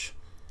dodge.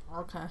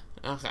 Okay.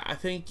 Okay, I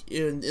think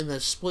in the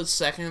split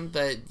second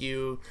that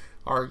you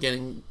are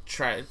getting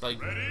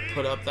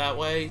put up that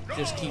way,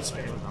 just keep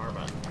spamming the R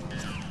button.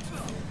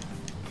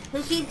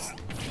 Who keeps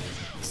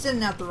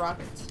sending out the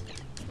rockets?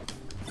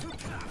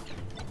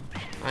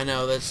 I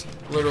know, that's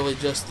literally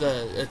just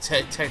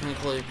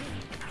technically.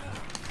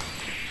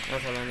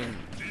 Okay, that didn't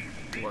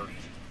work.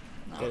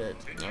 No. Get it?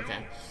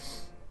 Okay.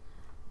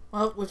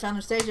 Well, we found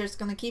a stage that's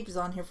going to keep us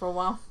on here for a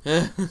while.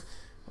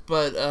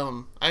 But,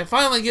 I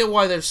finally get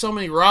why there's so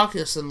many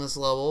rockets in this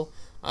level.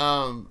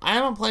 I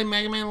haven't played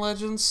Mega Man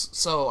Legends,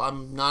 so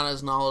I'm not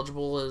as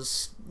knowledgeable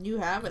as you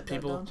have it,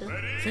 people. though, don't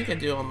you? I think I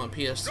do on the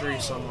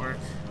PS3 somewhere.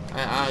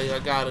 I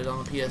got it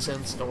on the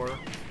PSN store.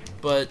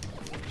 But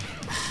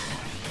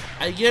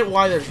I get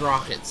why there's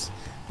rockets.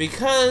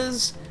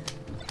 Because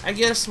I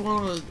guess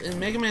in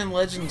Mega Man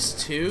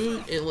Legends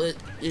 2, it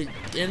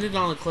ended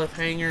on a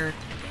cliffhanger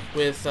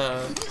with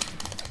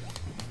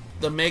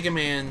the Mega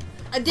Man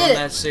from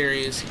that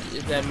series,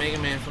 that Mega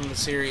Man from the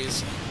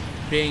series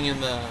being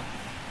on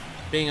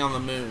the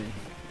moon,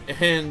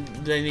 and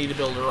they need to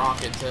build a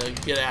rocket to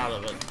get out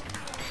of it.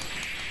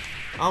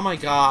 Oh my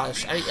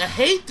gosh, I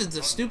hate that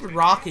the stupid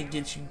rocket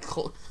gets you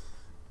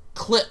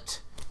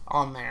clipped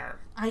on there.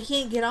 I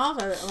can't get off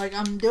of it. Like,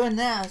 I'm doing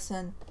this,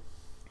 and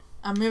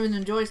I'm moving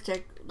the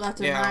joystick left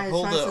and right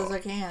as fast as I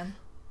can.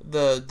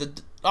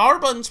 The R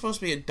button's supposed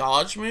to be a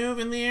dodge move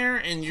in the air,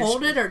 and you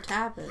hold it or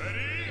tap it.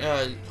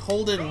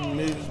 Hold it and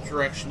move the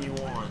direction you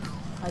want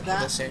like that?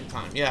 At the same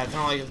time. Yeah, kind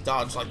of like a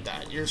dodge like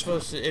that. You're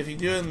supposed to, if you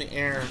do it in the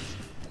air,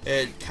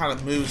 it kind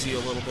of moves you a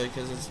little bit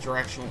because it's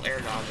directional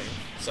air dodging.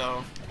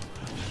 So.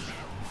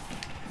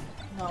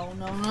 No.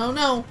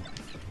 No.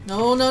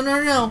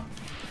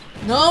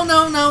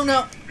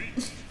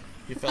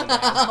 You fell down.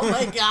 Oh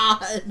my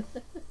god.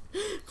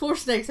 Poor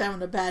Snake's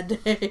having a bad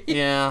day.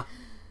 Yeah.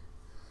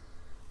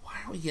 Why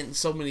are we getting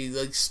so many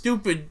like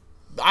stupid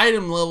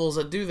item levels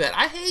that do that?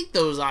 I hate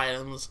those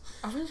items.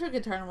 I wish we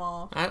could turn them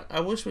off.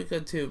 I wish we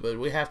could too, but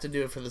we have to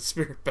do it for the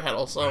spirit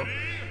battle, so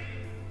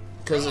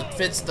because it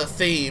fits the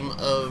theme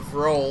of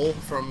Roll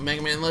from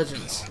Mega Man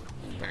Legends,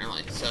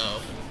 apparently.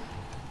 So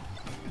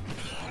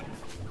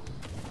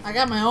I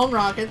got my own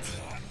rockets.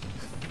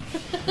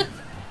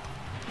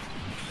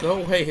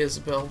 go away,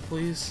 Isabelle,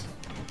 please.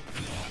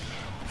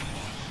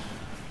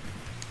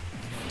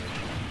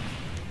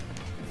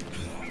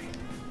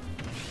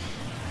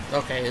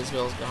 Okay,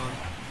 Isabelle's gone.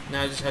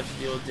 Now I just have to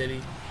deal with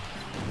Diddy.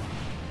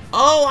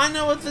 Oh, I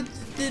know what the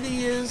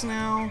Diddy is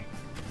now.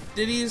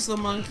 Diddy is the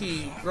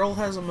monkey. Girl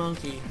has a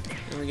monkey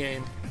in the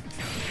game,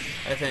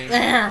 I think.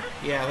 There!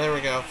 Yeah, there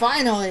we go.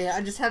 Finally!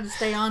 I just had to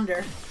stay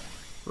under.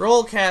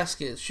 Roll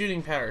casket.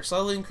 Shooting power.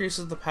 Slightly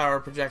increases the power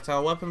of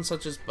projectile weapons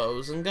such as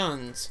bows and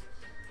guns.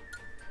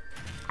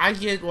 I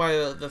get why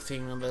the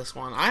theme of this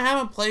one. I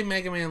haven't played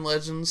Mega Man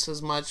Legends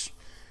as much,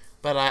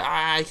 but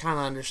I kind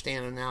of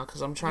understand it now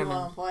because I'm trying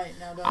to. Play it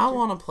now, don't I you?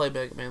 want to play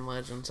Mega Man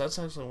Legends. That's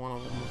actually one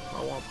of them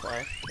I want to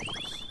play.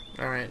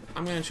 Alright,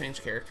 I'm going to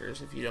change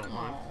characters if you don't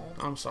mind.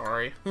 I'm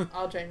sorry.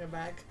 I'll change it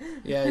back.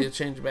 Yeah, you'll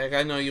change it back.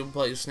 I know you'll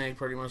play Snake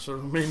pretty much the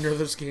remainder of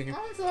this game.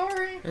 I'm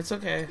sorry. It's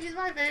okay. He's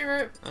my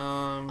favorite.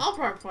 I'll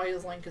probably play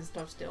as Link and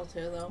stuff still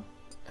too, though.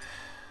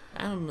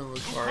 I haven't been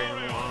Lucario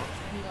in a while.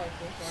 He likes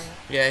Lucario.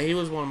 Yeah, he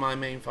was one of my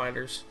main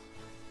fighters.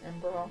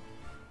 And Bro.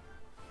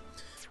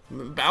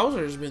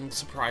 Bowser's been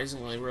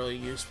surprisingly really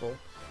useful.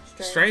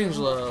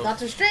 Strangelove.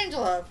 Dr.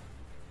 Strangelove.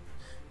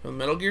 The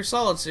Metal Gear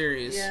Solid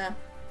series. Yeah.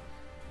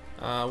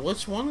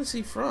 Which one is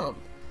he from?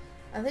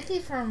 I think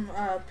he's from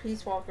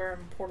Peace Walker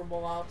and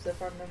Portable Ops, if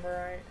I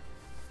remember right.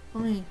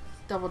 Let me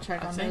double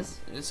check on this.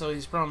 So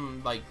he's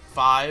from, like,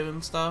 5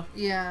 and stuff?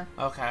 Yeah.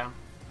 Okay.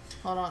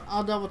 Hold on.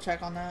 I'll double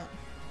check on that.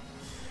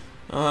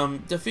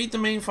 Defeat the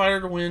main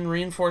fighter to win.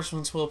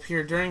 Reinforcements will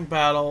appear during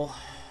battle.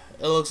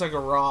 It looks like a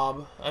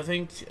Rob. I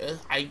think...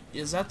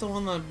 is that the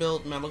one that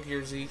built Metal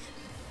Gear Zeke?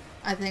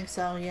 I think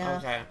so, yeah.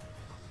 Okay.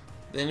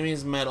 The enemy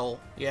is metal.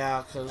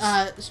 Yeah, because...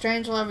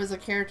 Strangelove is a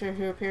character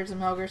who appears in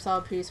Metal Gear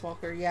Solid Peace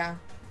Walker, yeah.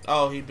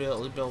 Oh, he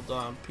built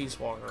Peace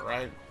Walker,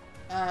 right?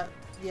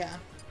 Yeah.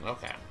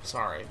 Okay,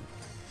 sorry.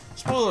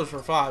 Spoilers for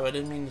 5. I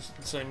didn't mean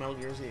to say Metal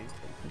Gear Zeke.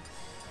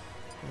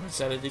 I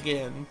said it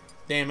again.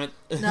 Damn it.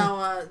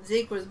 No,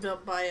 Zeke was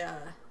built by,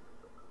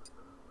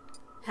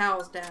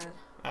 Hal's dad.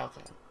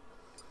 Okay.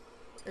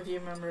 If you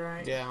remember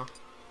right. Yeah.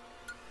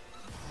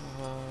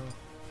 I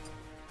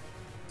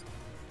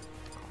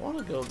want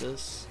to go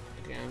this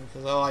again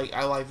because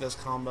I like this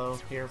combo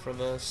here for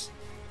this.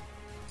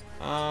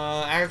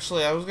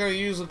 Actually, I was gonna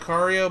use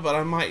Lucario, but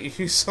I might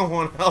use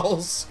someone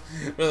else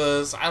for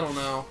this. I don't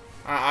know.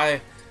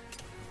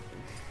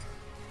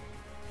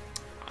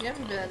 You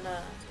haven't been,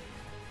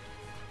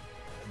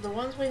 the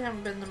ones we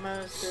haven't been the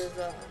most is,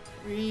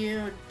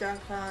 Ryu, Duck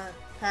Hunt,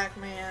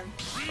 Pac-Man,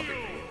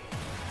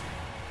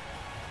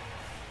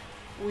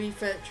 Wii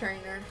Fit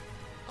Trainer,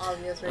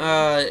 obviously.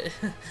 I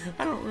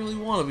don't really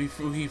want to be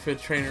Wii Fit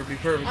Trainer, to be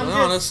perfectly I'm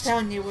honest. just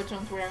telling you which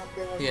ones we haven't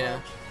been as Yeah.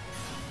 much.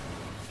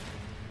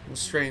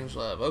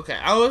 Strangelove. Okay,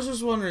 I was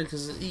just wondering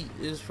because he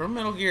is from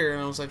Metal Gear,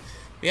 and I was like,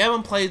 we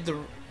haven't played the.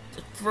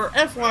 For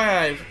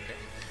FYI,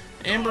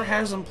 Amber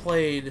hasn't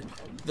played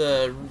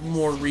the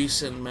more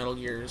recent Metal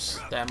Gears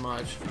that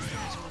much.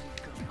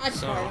 I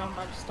play them,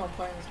 I just don't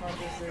play them as much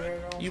as the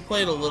originals. You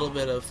played a little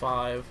bit of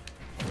 5.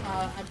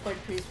 I played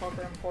Peace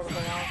Walker and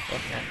Portable Ops.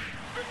 Okay.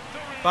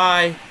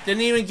 Bye.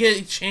 Didn't even get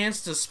a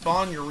chance to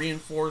spawn your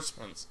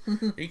reinforcements.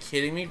 Are you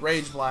kidding me?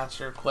 Rage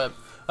Blaster equipped.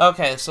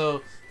 Okay,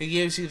 so it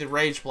gives you the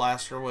Rage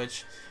Blaster,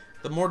 which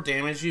the more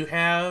damage you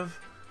have,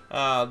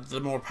 the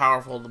more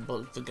powerful the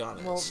gun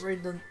is. Well,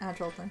 read the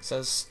actual thing. It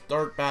says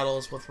start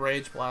battles with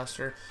Rage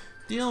Blaster.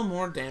 Deal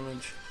more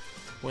damage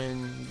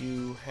when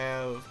you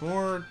have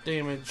more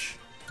damage.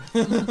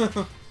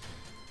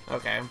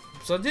 Okay,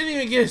 so I didn't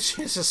even get a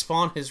chance to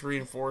spawn his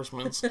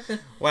reinforcements.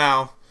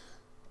 Wow.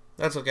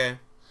 That's okay.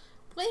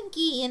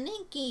 Blinky and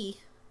Inky.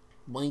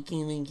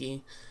 Blinky and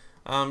Inky.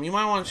 You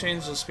might want to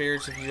change the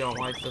spirits if you don't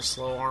like the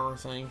slow armor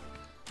thing.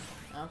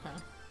 Okay.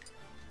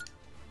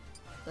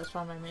 That's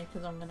fine by me,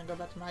 because I'm going to go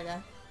back to my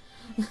guy.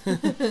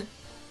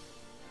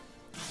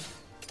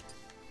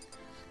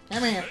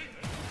 Come here.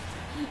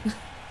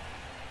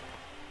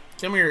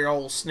 Come here, you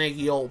old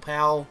snaky old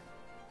pal.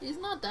 He's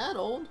not that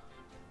old.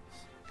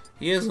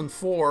 He isn't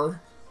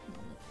 4.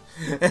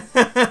 You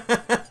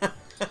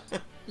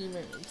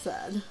made me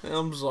sad.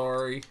 I'm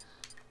sorry.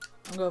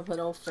 I'm going to put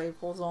old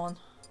Fables on.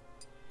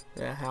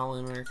 Yeah, Hal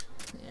Emmerich.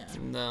 Yeah.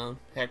 And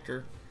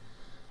Hector.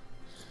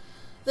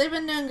 They've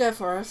been doing good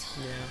for us.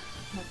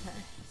 Yeah. Okay.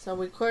 So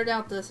we cleared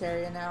out this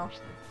area now.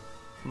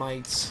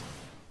 Mites.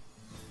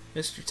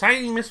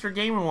 Tiny Mr.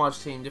 Game &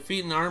 Watch team.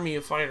 Defeat an army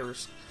of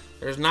fighters.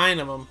 There's 9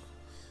 of them.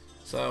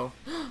 So.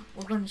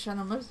 We're going to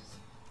Shadow Moses.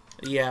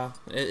 Yeah,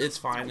 it's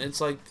fine.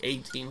 It's like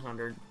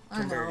 1800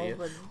 compared to you.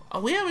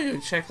 But We haven't even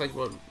checked like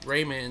what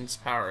Rayman's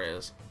power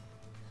is.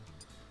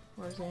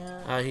 where's he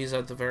at? He's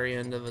at the very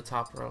end of the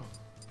top row.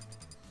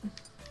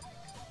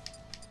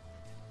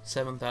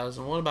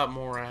 7,000. What about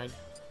Morag?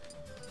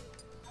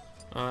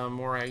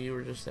 Morag, you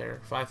were just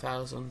there.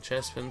 5,000.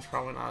 Chestpin's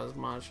probably not as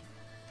much.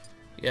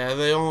 Yeah,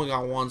 they only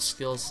got 1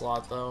 skill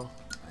slot though.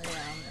 Yeah,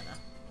 I'm gonna.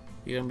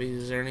 You gonna be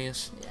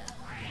Xerneas? Yeah.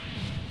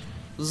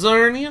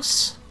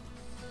 Xerneas?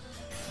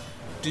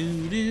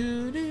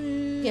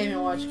 Do-do-do-do. Game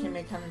 & Watch can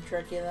be kind of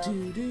tricky though.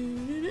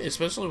 Do-do-do-do.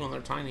 Especially when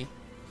they're tiny.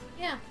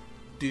 Yeah.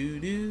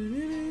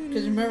 Do-do-do-do.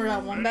 Because remember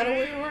that one battle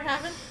we were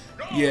having?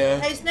 Yeah.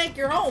 Hey Snake,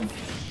 you're home!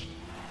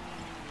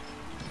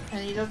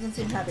 And he doesn't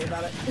seem happy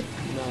about it.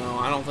 No,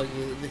 I don't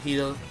think he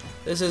does.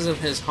 This isn't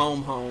his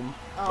home.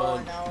 Oh,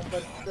 I know,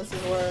 but this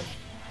is where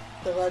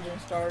the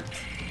legend starts.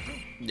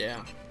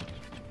 Yeah.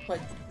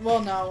 Like,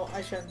 well, no,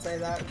 I shouldn't say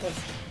that because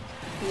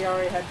he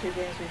already had 2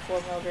 games before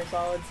Metal Gear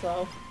Solid,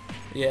 so.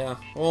 Yeah.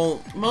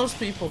 Well, most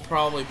people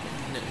probably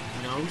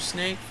know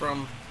Snake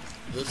from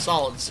the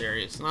Solid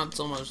series, not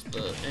so much the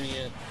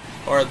NES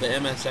or the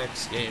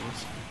MSX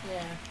games.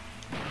 Yeah.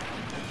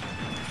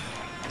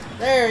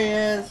 There he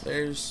is.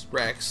 There's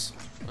Rex.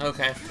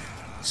 Okay.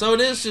 So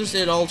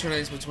it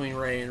alternates between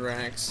Ray and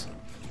Rex.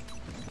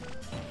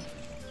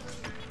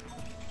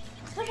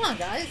 Come on,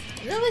 guys.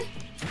 Really?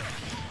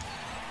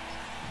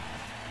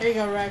 Here you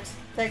go, Rex.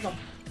 Take him.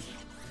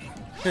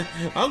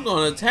 I'm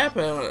gonna tap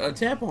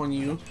on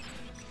you.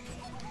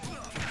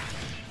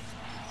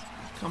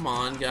 Come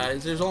on,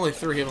 guys. There's only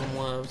 3 of them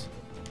left.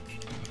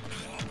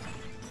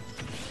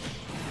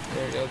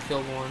 There you go.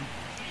 Killed one.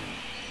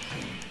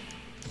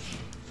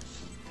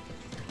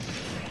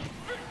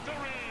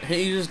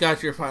 You just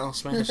got your final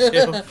smash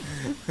too.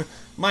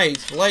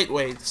 Might,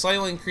 lightweight,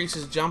 slightly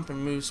increases jump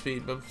and move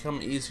speed, but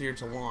become easier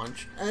to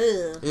launch.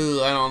 Ugh.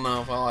 Ooh, I don't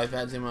know if I like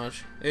that too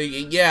much.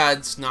 Yeah,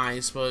 it's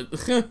nice, but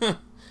alright,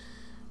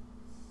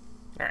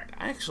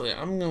 actually,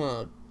 I'm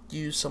gonna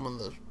use some of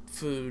the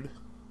food.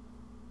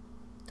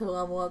 To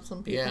level up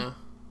some people? Yeah.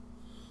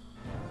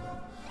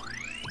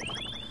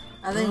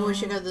 I think we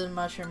should go to the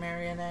mushroom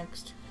area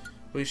next.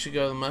 We should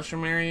go to the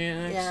mushroom area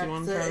next? Yeah, you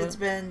want to try it's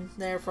been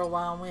there for a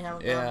while and we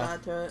haven't gone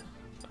back to it.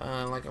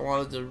 Like, I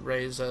wanted to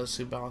raise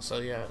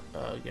Tsubasa yet,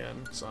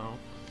 again, so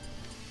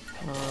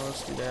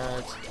let's do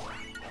that.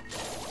 He's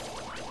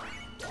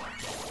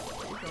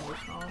gonna be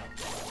strong.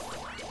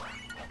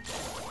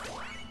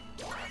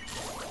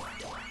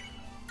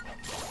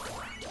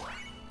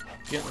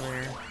 Getting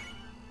there.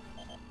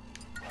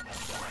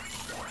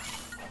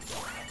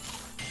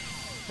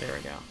 There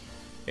we go.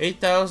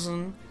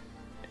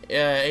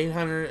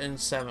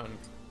 8,807.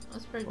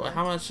 That's pretty good. Well,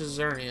 how much is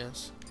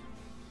Xerneas?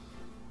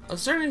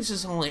 Xerneas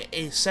is only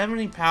a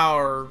 70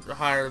 power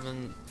higher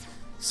than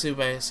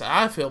Tsubasa.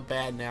 I feel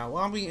bad now.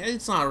 Well, I mean,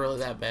 it's not really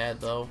that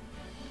bad, though.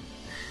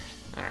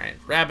 Alright,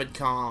 Rabid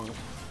Kong.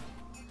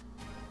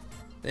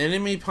 The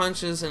enemy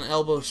punches and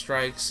elbow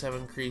strikes have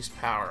increased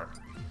power.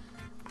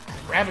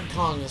 Rabid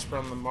Kong is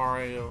from the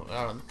Mario...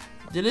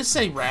 did it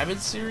say Rabid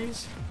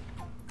series?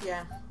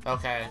 Yeah.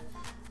 Okay.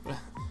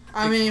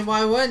 I mean,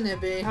 why wouldn't it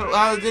be?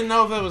 I didn't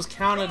know if it was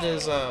counted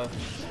as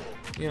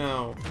you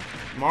know,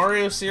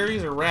 Mario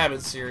series or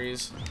Rabid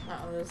series.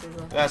 Uh-oh, this is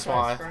a That's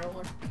why.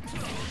 scroller. I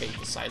hate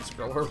the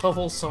side-scroller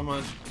levels so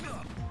much.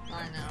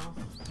 I know.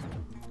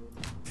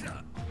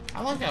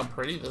 I like how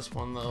pretty this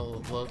one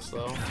looks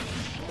though.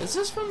 Is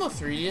this from the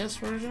 3DS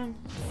version?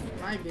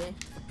 Might be.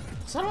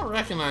 Cause I don't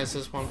recognize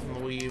this one from the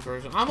Wii U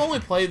version. I've only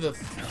played the...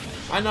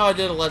 I know I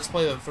did a Let's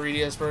Play the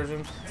 3DS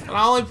version, but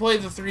I only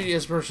played the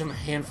 3DS version a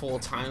handful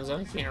of times.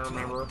 I can't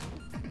remember.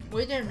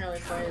 We didn't really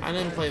play it. I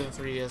didn't play the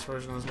 3DS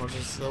version as much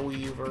as the Wii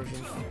U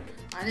version.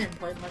 I didn't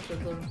play much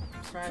of the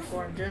Smash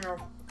 4 in general.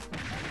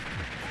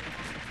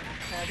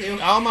 Have you?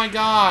 Oh my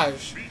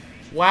gosh!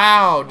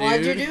 Wow, dude.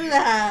 Why'd you do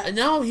that?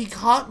 No, he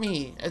caught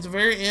me at the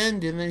very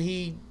end, and then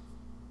he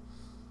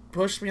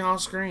pushed me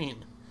off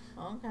screen.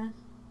 Okay.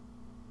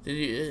 Did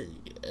he?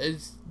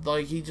 It's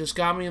like he just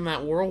got me in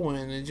that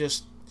whirlwind and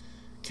just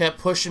kept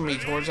pushing me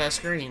towards that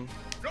screen.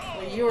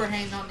 Well, you were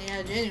hanging on the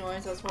edge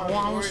anyways. That's why Well,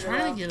 I was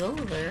trying to get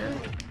over there.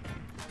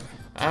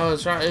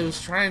 It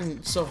was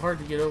trying so hard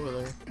to get over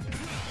there.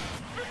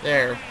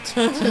 There.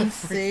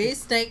 See,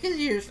 Snake is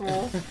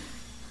useful.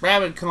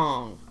 Rabid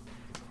Kong.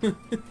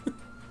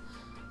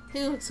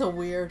 He looks so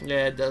weird.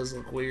 Yeah, it does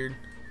look weird.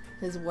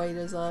 His weight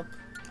is up.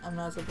 I'm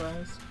not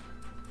surprised.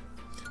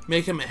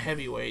 Make him a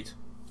heavyweight.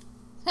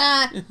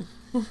 Ha!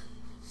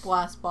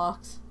 Blast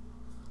box.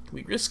 Can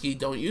be risky.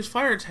 Don't use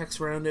fire attacks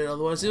around it,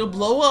 otherwise it'll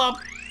blow up.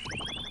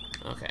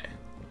 Okay.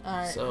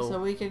 Alright,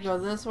 so we could go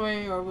this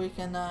way, or we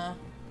can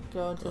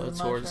go to the mushroom.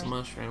 Towards the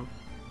mushroom.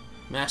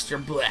 Master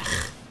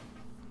Blech.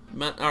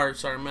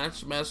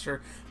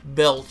 Master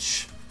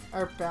Belch.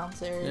 Earthbound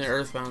series. In the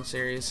Earthbound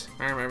series.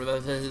 I remember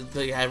that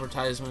the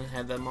advertisement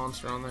had that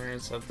monster on there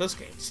and said, this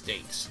game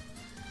stinks.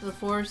 The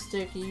 4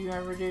 sticky, you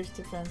have reduced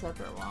defense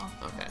after a while.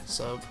 Okay,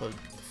 so put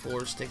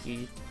 4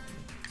 sticky.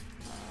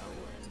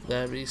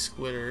 That'd be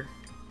Squitter.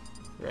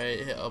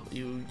 Right, oh,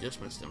 you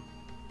just missed him.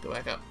 Go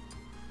back up.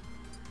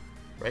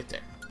 Right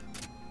there.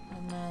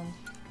 And then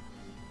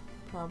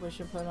probably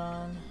should put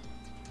on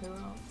who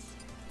else?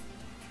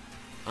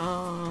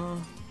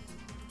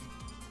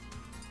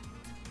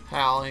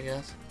 Hal, I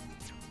guess.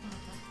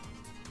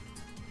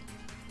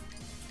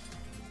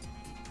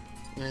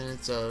 And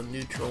it's a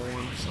neutral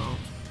one, so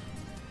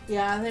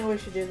yeah, I think we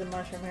should do the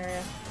mushroom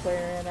area. Clear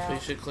it out. we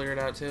should clear it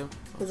out too.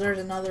 Because there's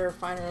another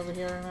fighter over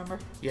here, remember?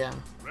 Yeah.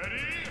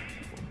 Ready?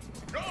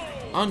 Go!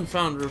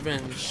 Unfound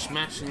revenge,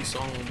 smashing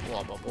song,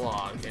 blah blah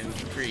blah, and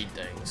creed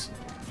things.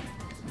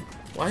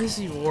 Why is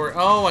he Wario?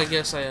 Oh, I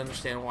guess I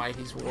understand why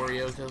he's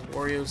Wario, because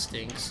Wario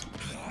stinks.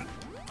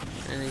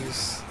 And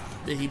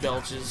he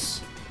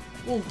belches.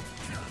 Ooh.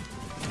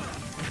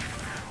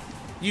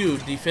 You,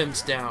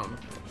 defense down.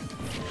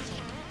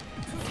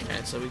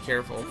 Okay, so be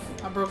careful.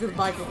 I broke his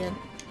bike again.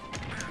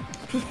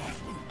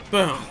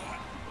 Boom.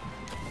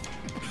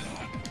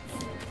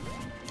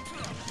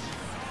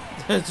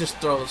 Just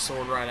throw the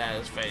sword right at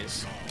his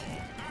face.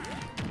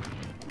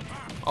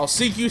 I'll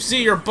seek you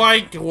see your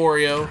bike,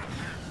 Wario.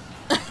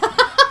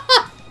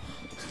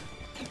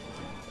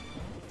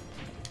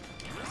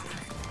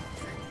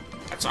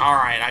 That's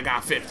alright, I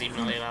got 50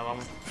 million of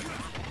them.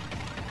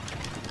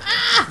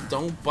 Ah!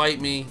 Don't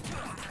bite me.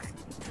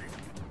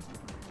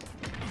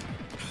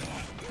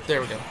 There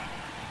we go.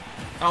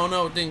 Oh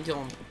no, it didn't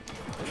kill him.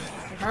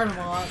 I hurt him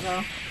a lot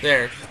though.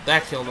 There,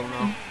 that killed him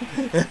though.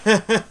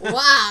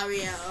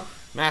 Wario.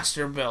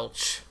 Master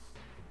Belch.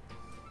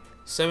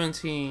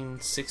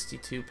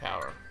 1762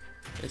 power.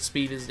 Its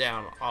speed is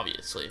down,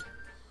 obviously.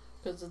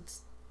 Because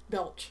it's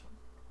Belch.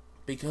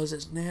 Because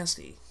it's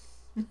nasty.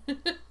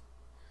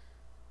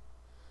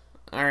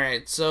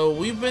 Alright, so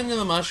we've been to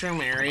the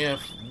mushroom area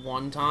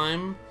one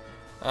time.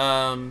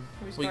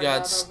 We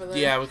got,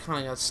 yeah, we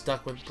kind of got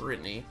stuck with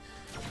Brittany.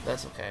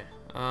 That's okay.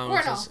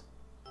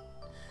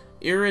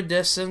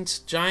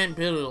 Iridescent giant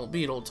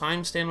beetle.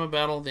 Time stamina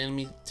battle. The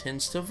enemy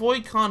tends to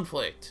avoid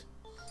conflict.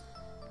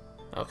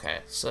 Okay,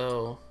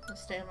 so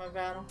Stamina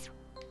battle.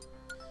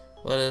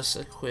 let us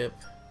equip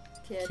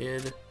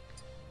Kid.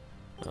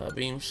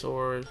 beam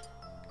sword,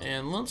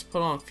 and let's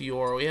put on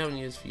Fiora. We haven't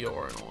used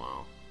Fiora in a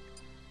while.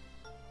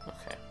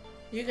 Okay.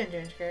 You can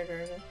change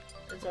characters.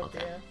 It's up to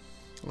you.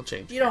 We'll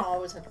change. You don't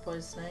always have to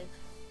play Snake.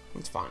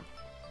 It's fine.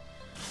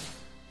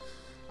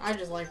 I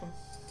just like him.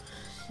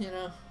 You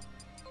know.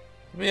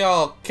 We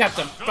all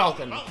Captain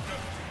Falcon.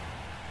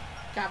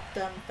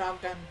 Captain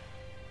Falcon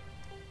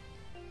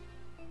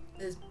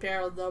is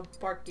parallel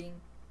barking.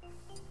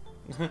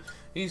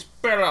 He's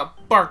better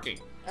barking.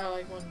 I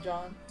like when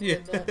John Yeah,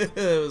 did that.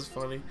 that was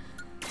funny.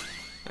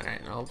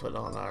 Alright, I'll put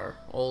on our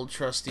old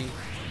trusty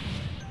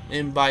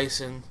M.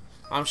 Bison.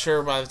 I'm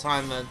sure by the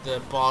time that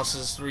the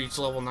bosses reach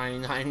level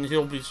 99,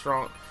 he'll be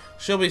strong.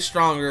 She'll be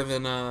stronger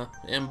than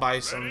M.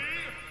 Bison.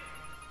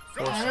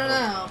 I don't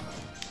know.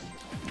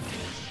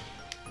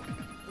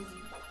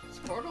 Is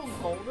Portal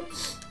golden?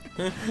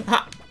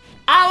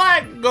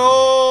 I like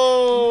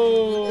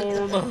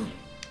gold!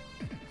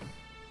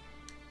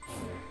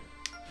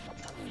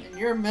 And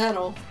you're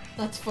metal.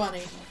 That's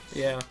funny.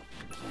 Yeah.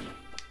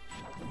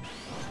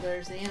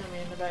 There's the enemy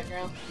in the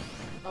background.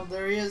 Oh,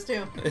 there he is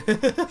too.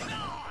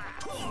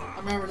 I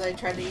remember they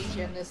tried to eat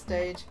you in this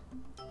stage.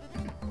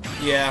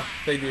 Yeah,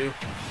 they do.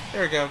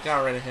 There we go,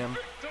 got rid of him.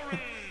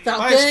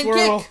 Falcon Bye,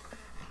 squirrel! kick!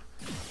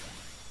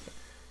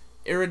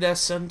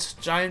 Iridescent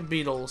giant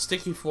beetle,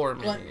 sticky floor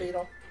Glint minion.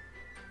 beetle.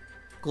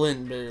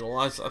 Glint beetle.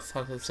 I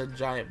thought it said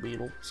giant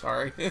beetle.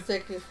 Sorry.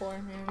 Sticky floor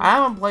minion. I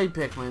haven't played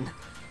Pikmin.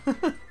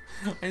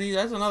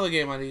 That's another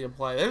game I need to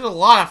play. There's a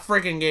lot of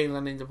freaking games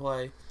I need to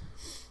play.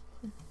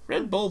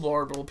 Red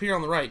Bulborb will appear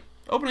on the right,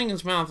 opening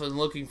his mouth and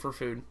looking for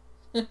food.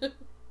 Because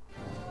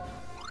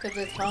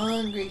it's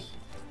hungry.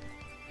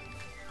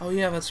 Oh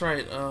yeah, that's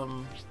right.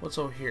 What's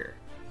over here?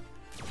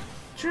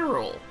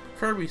 Jewel,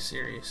 Kirby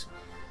series.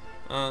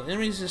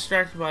 Enemies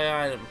distracted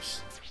by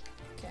items.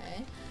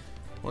 Okay.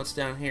 What's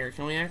down here?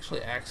 Can we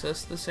actually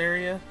access this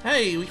area?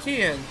 Hey, we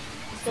can!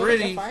 Go get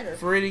the fighter.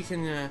 Freddy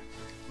can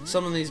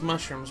summon these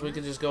mushrooms. We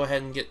could just go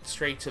ahead and get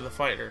straight to the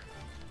fighter.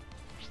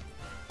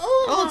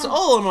 Oh, it's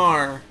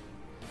Olimar!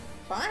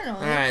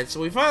 Finally. Alright, so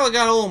we finally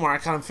got Olimar. I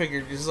kind of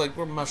figured, because like,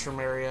 we're mushroom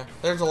area.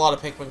 There's a lot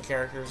of Pikmin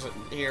characters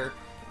here.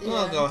 Yeah.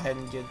 We'll go ahead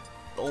and get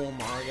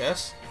Olimar, I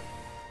guess.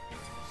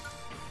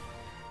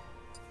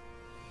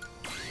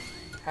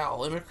 Hal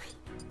Limerick.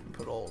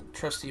 Put old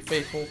trusty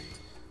faithful,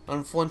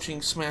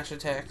 unflinching smash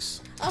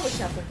attacks. I'll be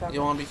Captain Falcon.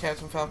 You want to be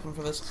Captain Falcon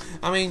for this?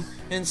 I mean,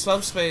 in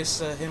Subspace,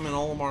 him and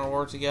Olimar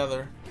were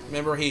together.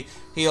 Remember, he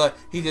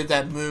did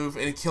that move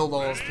and he killed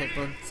all his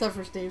Pikmin. Except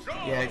for Steve.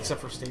 Yeah,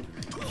 except for Steve.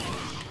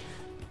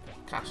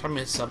 Gosh, I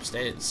miss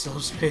Subspace.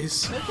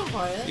 We can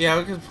play it. Yeah,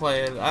 we could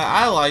play it.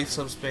 I like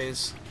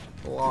Subspace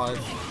a lot.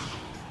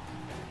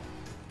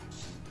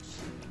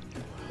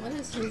 What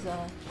is his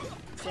down?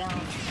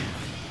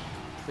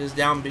 His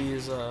down B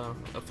is a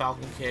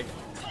Falcon kick.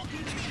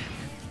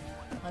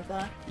 Like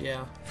that?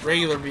 Yeah,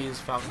 regular B is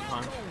Falcon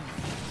punch.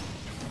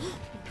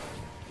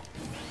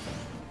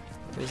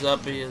 His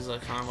up B is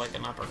kind of like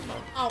an uppercut.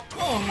 Oh,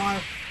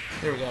 Olimar.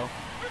 Here we go.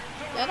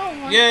 That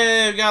Olimar.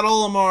 Yeah, we got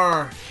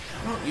Olimar.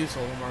 I don't use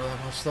Olimar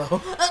that much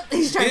though.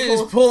 He's trying to He's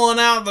pull. pulling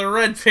out the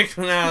red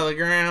Pikmin out of the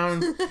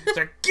ground. He's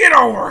like, get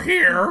over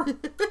here!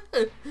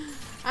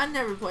 I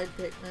never played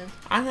Pikmin.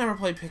 I never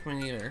played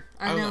Pikmin either.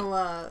 I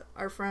know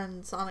our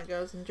friend Sonic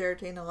Goes and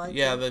Giratina like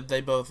Yeah, it.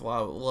 they both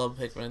love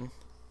Pikmin.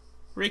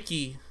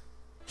 Ricky.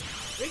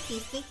 Ricky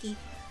Sneaky.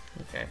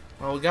 Okay,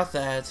 well we got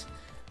that.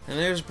 And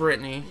there's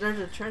Brittany. There's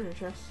a treasure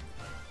chest.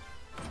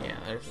 Yeah,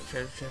 there's a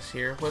treasure chest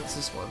here. What's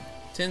this one?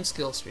 10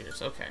 skill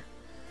spheres. Okay.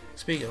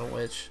 Speaking of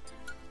which,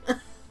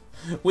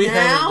 we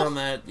haven't done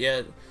that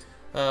yet.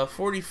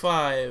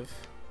 45.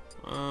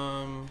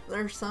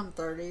 There's some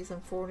 30s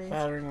and 40s.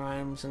 Battering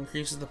items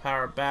increases the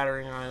power of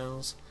battering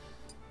items.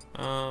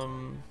 Or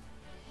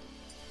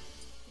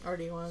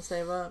do you want to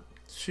save up?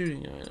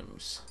 Shooting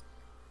items.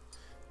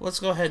 Let's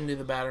go ahead and do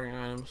the battering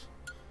items.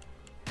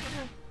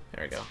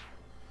 There we go.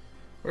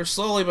 We're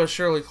slowly but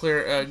surely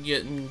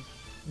getting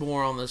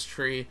more on this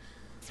tree.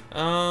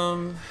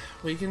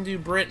 We can do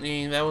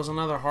Brittany. That was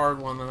another hard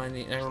one that I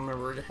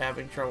remember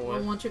having trouble with.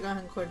 Well, why don't you go ahead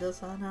and clear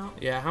this one out?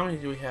 Yeah, how many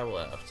do we have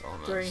left on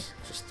this? 3.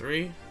 Just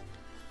 3?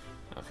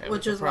 Okay.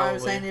 Which is why I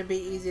was saying it'd be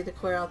easy to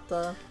clear out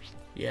the...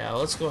 Yeah,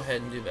 let's go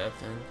ahead and do that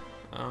then.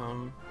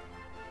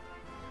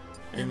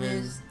 And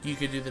then you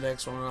could do the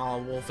next one,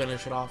 and we'll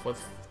finish it off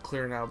with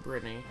clearing out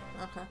Brittany.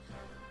 Okay.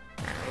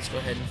 Alright, let's go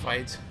ahead and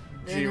fight.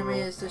 The enemy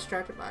is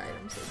distracted by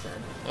items, it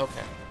said.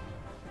 Okay.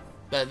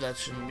 That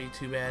shouldn't be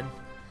too bad.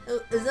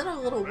 Is that a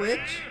little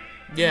witch?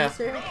 Yeah.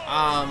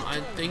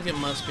 I think it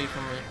must be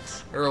from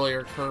the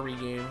earlier Kirby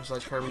games,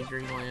 like Kirby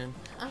Dream Land.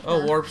 Okay.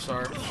 Oh, Warp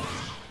Star.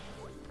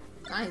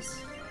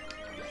 Nice.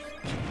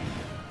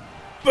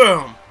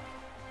 Boom!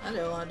 I did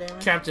a lot of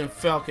damage. Captain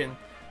Falcon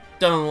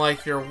doesn't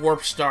like your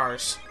Warp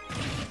Stars.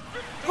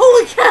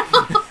 Holy cow!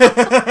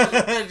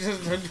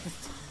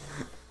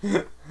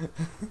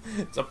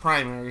 It's a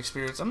primary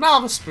spirit. I'm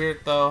not a spirit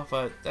though,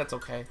 but that's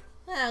okay.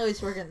 Yeah, at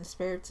least we're getting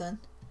spirits in.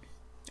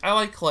 I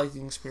like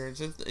collecting spirits.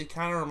 It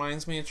kind of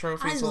reminds me of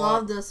trophies a lot. I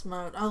love this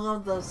mode. I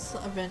love this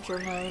adventure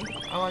mode.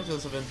 I like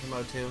this adventure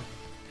mode too.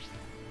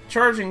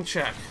 Charging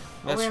check.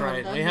 That's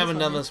right. We haven't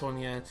done this one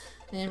yet.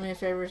 Name your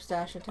favorite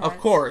dash attack. Of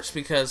course,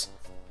 because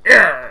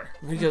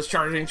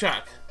charging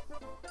check.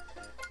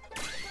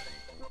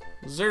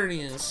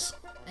 Xerneas.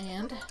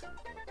 And?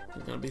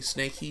 You're gonna be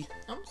snaky.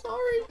 I'm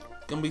sorry.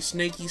 Gonna be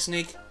snaky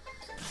snake.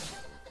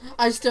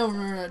 I still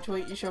remember that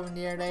tweet you showed me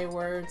the other day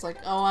where it's like,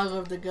 oh, I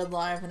lived a good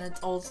life, and it's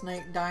old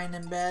Snake dying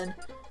in bed.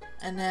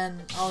 And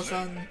then all of a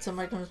sudden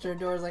somebody comes to the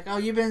door and is like, oh,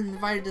 you've been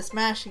invited to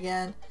Smash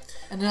again.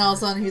 And then all of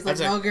a sudden he's like,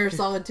 Metal Gear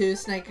Solid 2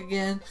 Snake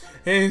again.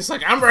 And he's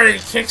like, I'm ready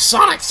to kick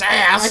Sonic's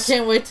ass. I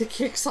can't wait to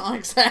kick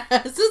Sonic's ass.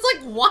 It's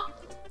like,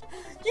 what?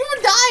 You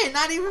were dying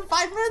not even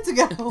 5 minutes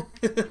ago.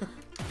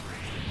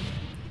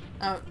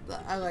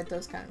 I like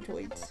those kind of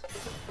tweets.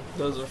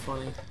 Those are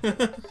funny.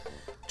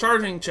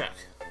 Charging check.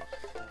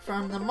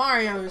 From the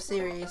Mario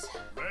series.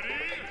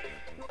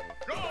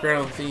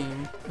 Ground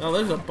theme. Oh,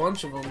 there's a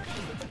bunch of them.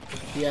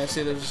 Yeah,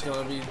 see, they're just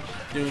gonna be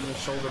doing the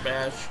shoulder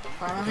bash.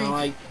 Kind of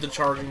like the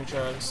charging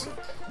chucks.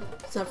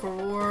 Except for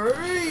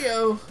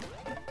Wario.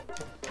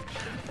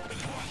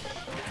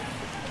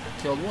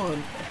 Killed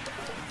one.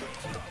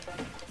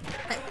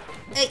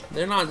 Hey.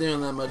 They're not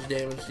doing that much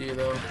damage to you,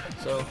 though.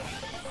 So.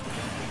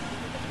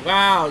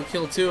 Wow, you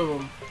killed 2 of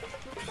them.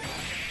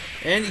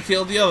 And you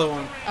killed the other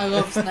one. I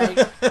love Snake.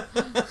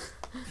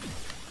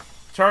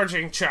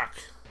 Charging chuck.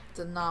 It's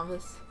a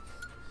novice.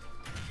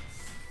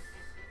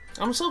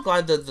 I'm so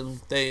glad that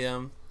they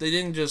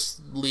didn't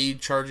just leave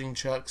charging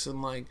chucks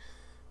in like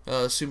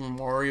Super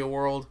Mario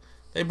World.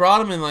 They brought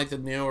them in like the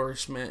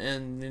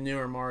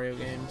newer Mario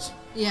games.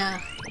 Yeah.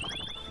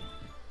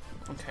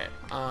 Okay.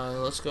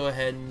 Let's go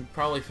ahead and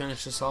probably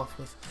finish this off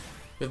with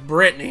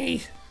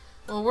Brittany.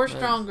 Well, we're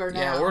stronger now.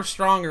 Yeah, we're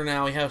stronger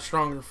now. We have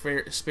stronger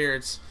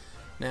spirits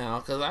now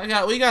because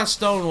we got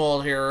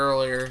stonewalled here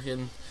earlier,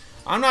 and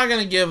I'm not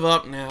gonna give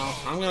up now.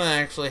 I'm gonna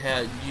actually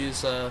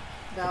use the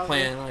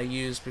plan I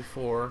used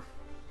before.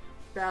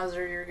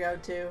 Bowser, your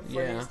go-to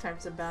for these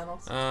types of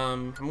battles.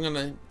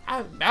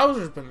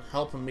 Bowser's been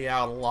helping me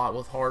out a lot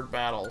with hard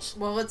battles.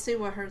 Well, let's see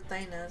what her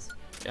thing is.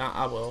 Yeah,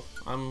 I will.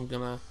 I'm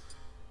gonna.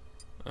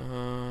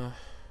 I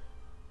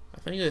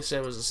think they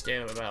said it was a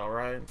stamina battle,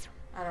 right?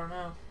 I don't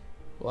know.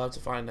 We'll have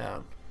to find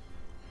out.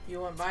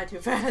 You went by too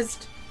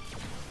fast.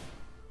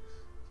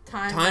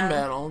 Time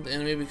battle. The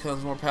enemy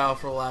becomes more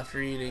powerful after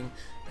eating.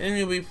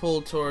 Enemy will be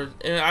pulled toward.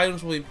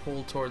 Items will be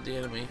pulled toward the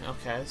enemy.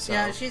 Okay, so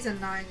yeah, she's a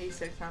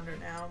 9600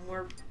 now.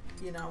 We're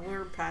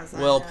past that.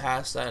 Well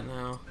past that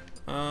now.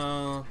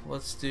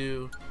 Let's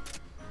do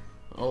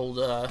old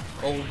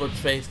but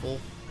faithful.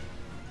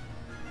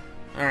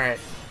 All right,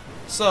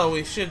 so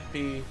we should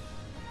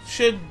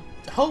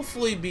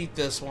hopefully beat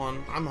this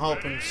one. I'm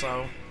hoping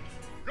so.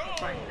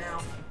 Right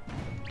now.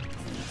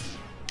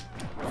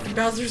 And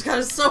Bowser's got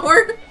a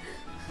sword.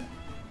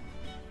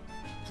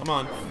 Come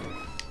on.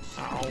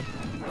 Ow.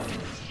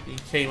 He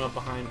came up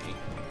behind me.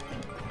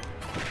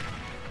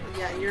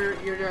 Yeah, you're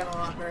doing a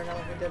lot better than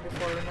what we did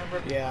before,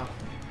 remember? Yeah.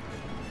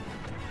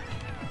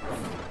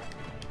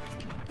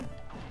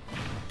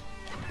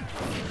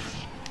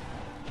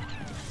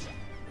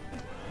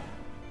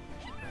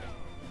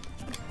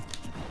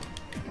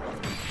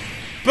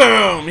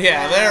 Boom!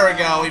 Yeah, there we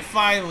go. We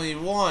finally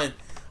won.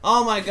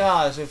 Oh my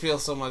gosh, it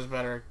feels so much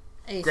better.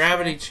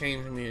 Gravity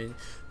change immunity.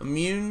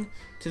 Immune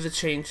to the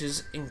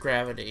changes in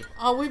gravity.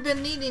 Oh, we've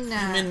been needing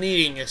that. We've been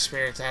needing a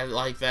spirit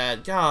like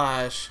that.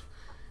 Gosh.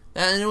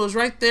 And it was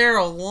right there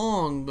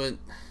along, but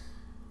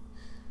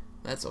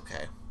that's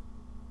okay.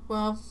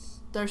 Well,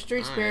 there's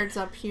 3 spirits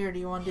up here. Do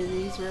you want to do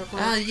these real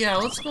quick? Yeah,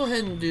 let's go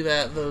ahead and do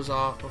those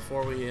off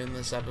before we end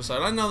this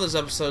episode. I know this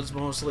episode's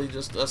mostly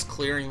just us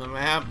clearing the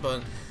map,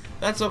 but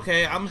that's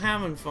okay. I'm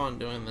having fun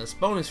doing this.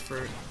 Bonus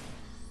fruit.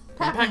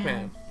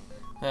 Pac-Man.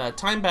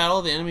 Time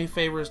battle. The enemy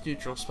favors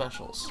neutral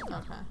specials.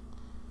 Okay.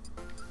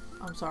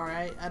 I'm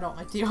sorry, I don't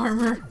like the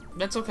armor.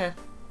 That's okay.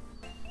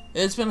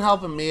 It's been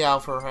helping me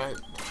out for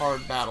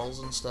hard battles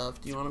and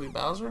stuff. Do you want to be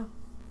Bowser?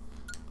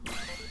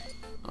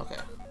 Okay.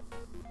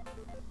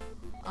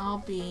 I'll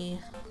be...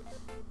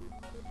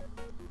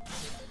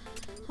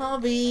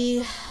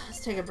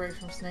 Let's take a break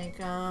from Snake.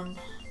 You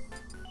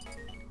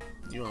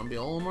want to be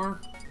Olimar?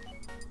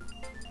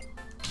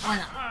 Why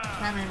not?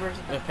 Pac-Man versus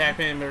Pac-Man.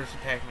 Pac-Man versus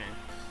Pac-Man.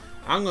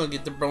 I'm gonna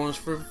get the bonus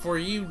fruit before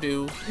you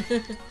do.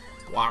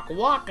 Waka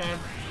waka.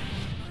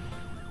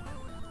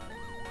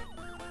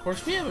 Of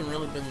course, we haven't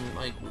really been,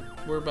 like,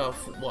 we're about,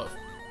 what?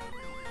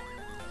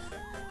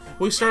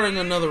 We started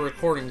another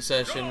recording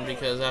session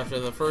because after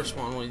the first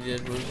one we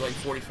did was like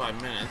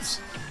 45 minutes.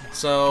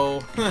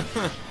 So,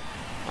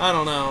 I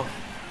don't know.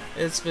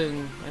 It's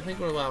been, I think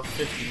we're about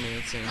 50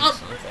 minutes in. Oh,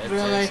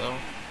 really? So.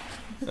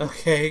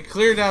 Okay,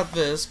 cleared out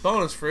this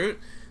bonus fruit.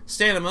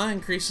 Stamina,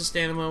 increases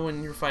stamina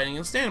when you're fighting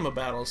in stamina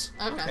battles.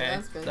 Okay,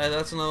 that's good.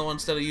 That's another one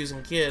instead of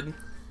using Kid.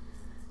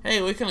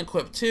 Hey, we can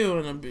equip 2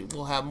 and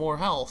we'll have more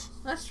health.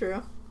 That's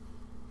true.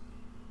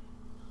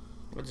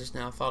 I just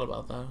now thought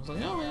about that. I was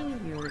like, oh,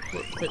 maybe we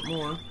can equip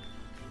more.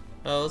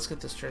 Let's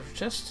get this treasure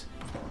chest.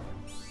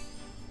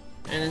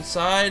 And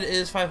inside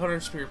is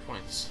 500 spirit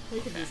points.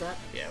 We could use that.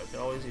 Yeah, we could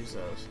always use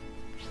those.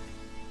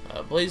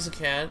 Blaze the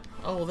cat.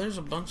 Oh, well, there's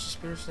a bunch of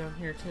spirits down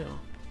here too.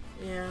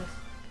 Yeah.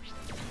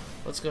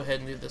 Let's go ahead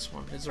and do this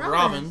one. It's a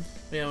Robin.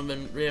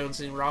 Robin. We haven't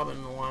seen Robin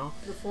in a while.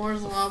 The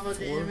floors of lava,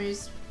 the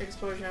enemy's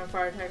explosion and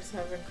fire attacks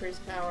have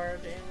increased power.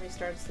 The enemy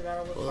starts the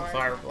battle with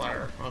fire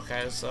flyer.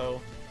 Okay,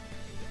 so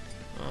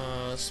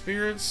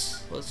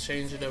spirits. Let's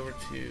change it over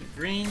to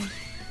green.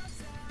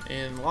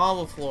 And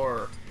lava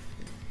floor.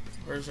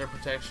 Where's our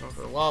protection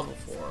for lava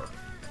floor?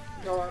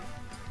 Go up.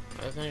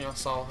 I think I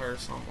saw her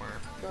somewhere.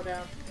 Go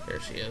down. There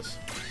she is.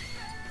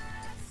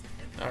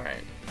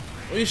 Alright.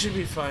 We should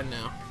be fine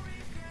now.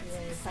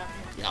 Yeah, use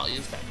Pac-Man. Yeah, I'll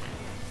use Pac-Man.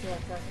 Yeah,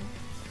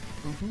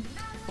 Pac-Man.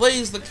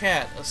 Blaze the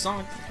Cat, a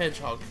Sonic the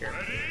Hedgehog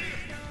character.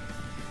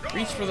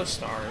 Reach for the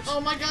stars.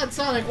 Oh my god,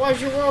 Sonic, why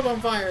is your world on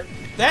fire?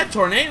 That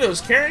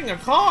tornado's carrying a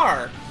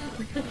car!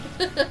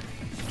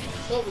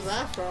 What was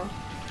that from?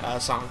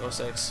 Sonic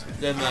 06.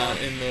 In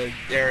the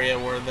area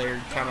where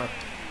they're kind of...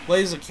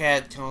 Blaze the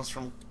Cat comes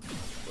from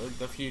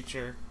the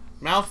future.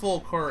 Mouthful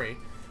of curry.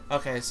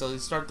 Okay, so you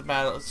start the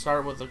battle.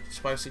 Start with a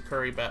spicy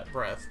curry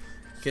breath.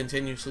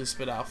 Continuously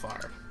spit out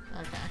fire.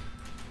 Okay.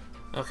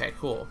 Okay,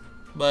 cool.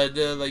 But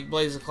like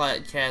Blaze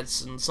the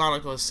Cat's in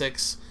Sonic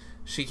 06,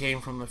 she came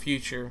from the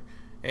future,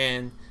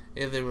 and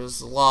there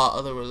was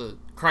a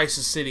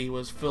Crisis City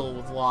was filled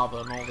with lava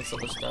and all this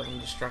other stuff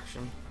and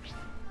destruction.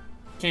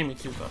 Kami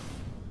Koopa.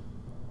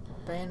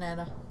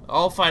 Bayonetta.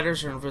 All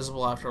fighters are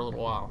invisible after a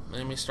little while. The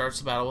enemy starts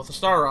the battle with a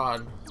Star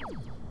Rod.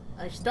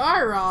 A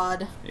Star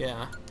Rod?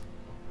 Yeah.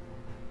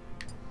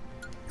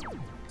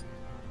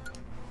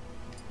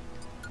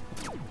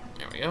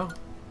 There we go.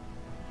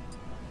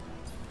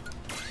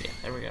 Yeah,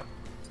 there we go.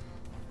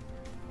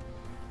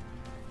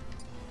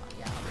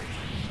 Yeah,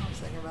 I was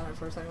thinking about it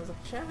for a second. I was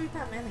like, should I be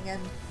Pac-Man again?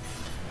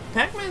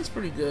 Pac-Man's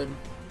pretty good.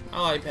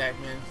 I like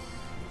Pac-Man.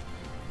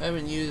 I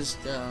haven't used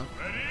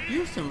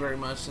him very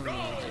much in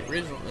the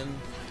original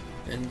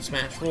in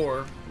Smash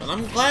 4, but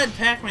I'm glad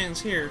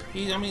Pac-Man's here.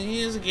 He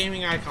is a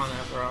gaming icon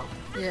after all.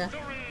 Yeah.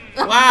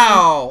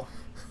 Wow.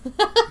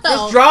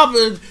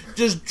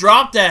 Just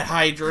drop that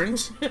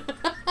hydrant.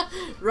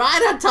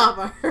 Right on top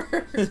of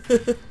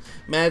her.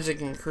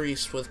 Magic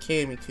increased with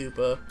Kami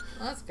Koopa.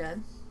 That's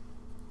good.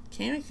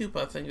 Kami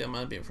Koopa, I think that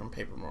might be from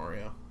Paper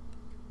Mario.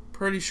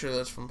 Pretty sure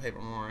that's from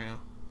Paper Mario.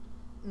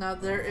 Now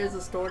there is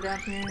a store down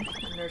here,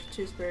 and there's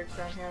 2 spirits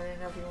down here. I didn't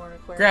know if you want to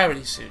clear.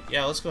 Gravity suit.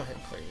 Yeah, let's go ahead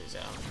and clear these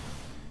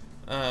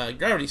out.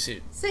 Gravity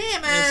suit.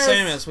 Samus! It's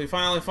Samus. We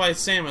finally fight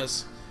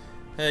Samus.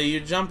 Your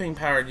jumping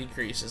power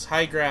decreases.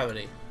 High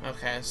gravity.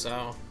 Okay,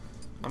 so...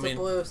 It's a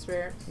blue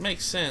spirit.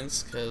 Makes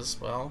sense, because,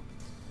 well...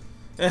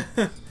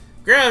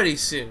 Gravity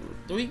suit.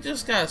 We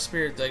just got a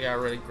spirit that got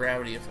rid of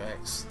gravity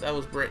effects. That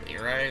was Brittany,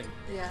 right?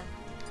 Yeah.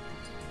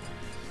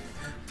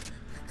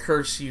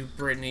 Curse you,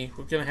 Brittany.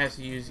 We're gonna have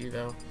to use you,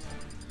 though.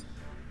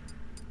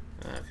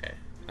 Okay.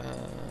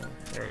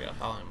 There we go.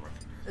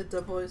 It's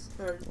a blue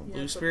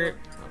blue spirit?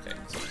 Okay,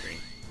 so green.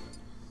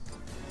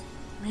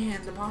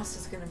 Man, the boss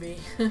is gonna be...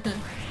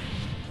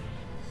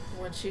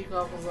 when she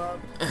levels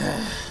up.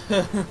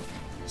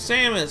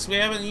 Samus! We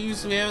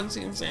haven't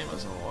seen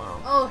Samus in a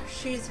while. Oh,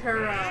 she's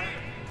her,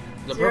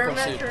 the purple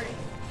suit.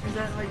 Is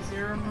that like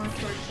zero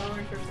metric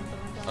colors or something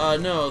like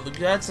that? No,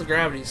 that's the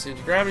gravity suit.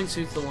 The gravity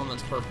suit's the one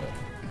that's purple.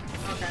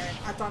 Okay,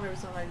 I thought it was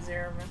something like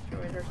zero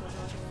metric or something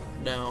like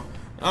that. No.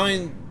 I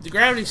mean, the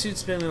gravity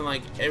suit's been in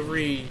like I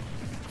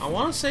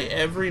want to say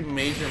every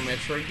major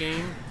Metroid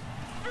game.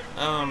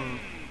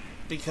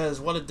 Because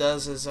what it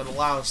does is it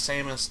allows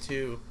Samus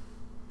to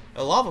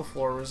a lava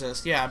floor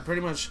resist. Yeah,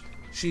 pretty much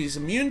she's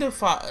immune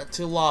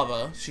to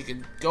lava. She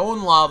can go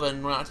in lava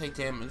and not take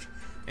damage.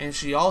 And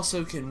she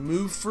also can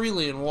move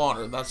freely in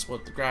water. That's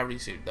what the gravity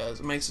suit does.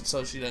 It makes it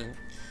so she doesn't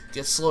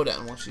gets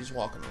slowdown when she's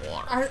walking in the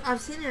water.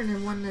 I've seen it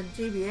in one of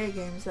the GBA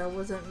games though.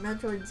 Was it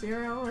Metroid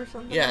Zero or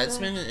something? Yeah, like it's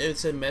that?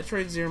 it's a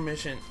Metroid Zero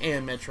Mission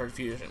and Metroid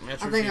Fusion. Metroid I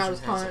think Fusion I was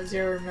calling has it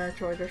Zero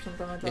Metroid or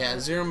something like that. Yeah,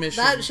 Zero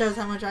Mission. That shows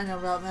how much I know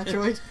about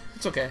Metroid.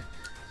 It's okay.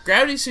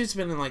 Gravity Suit's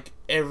been in like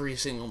every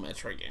single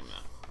Metroid game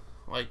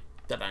though, like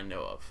that I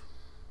know of.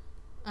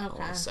 I Okay.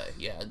 want to say,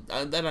 yeah,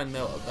 that I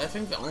know of. I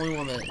think the only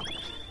one that.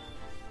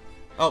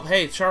 Oh,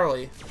 hey,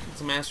 Charlie.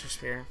 It's a Master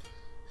Spear.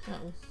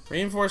 Uh-oh.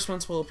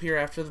 Reinforcements will appear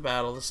after the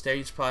battle. The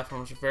stage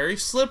platforms are very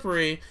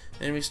slippery.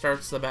 The enemy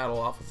starts the battle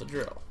off with a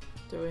drill.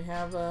 Do we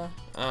have a...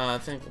 I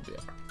think we'll be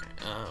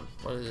alright.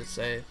 What did it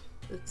say?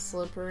 It's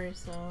slippery,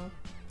 so...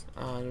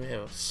 Do we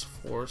have a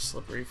floor,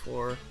 slippery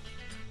floor?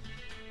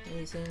 Have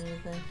you seen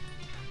anything?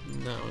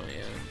 No, not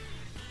yet.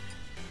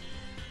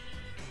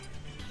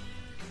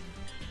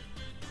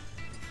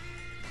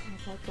 I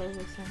thought there was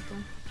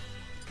something.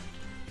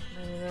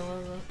 Maybe there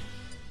wasn't.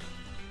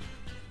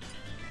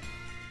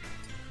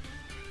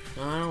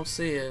 No, I don't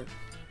see it.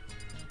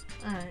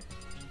 Alright.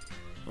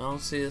 I don't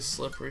see a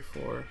slippery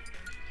floor.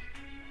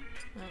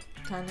 Well,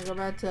 time to go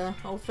back to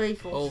Old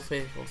Faithful. Old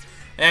Faithful.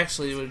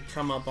 Actually, it would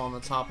come up on the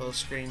top of the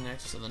screen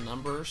next to the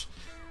numbers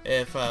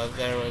if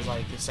there was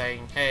like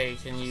saying, "Hey,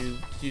 can you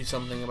do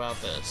something about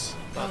this?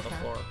 About the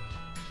floor?"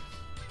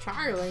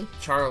 Charlie.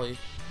 Charlie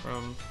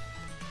from,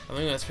 I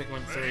think that's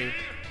Pikmin 3.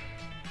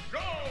 Go!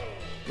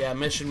 Yeah,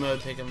 mission mode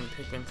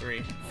Pikmin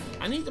 3.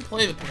 I need to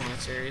play the Pikmin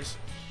series.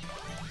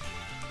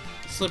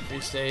 Slippery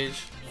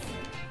stage.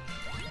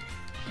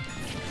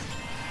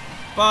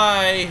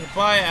 Bye,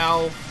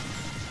 Alf.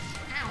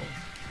 Ow.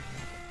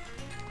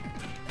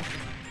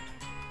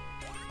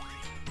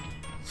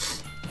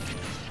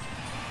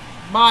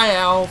 Bye,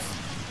 Alf.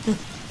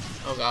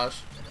 Oh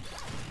gosh.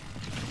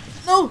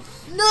 No!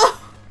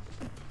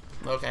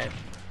 No! Okay,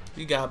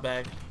 you got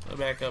back.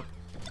 Back up.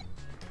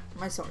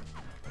 My sword.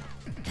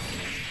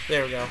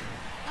 There we go.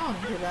 That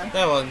wasn't too bad.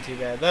 That wasn't too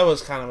bad. That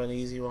was kind of an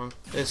easy one.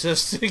 It's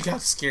just he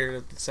got scared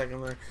at the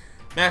second there.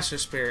 Master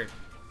Spirit.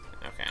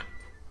 Okay.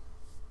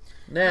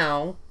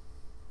 Now,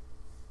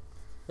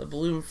 the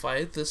balloon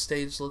fight. This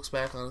stage looks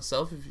back on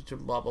itself. If you turn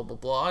blah blah blah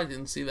blah. I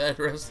didn't see that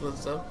rest of the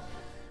stuff.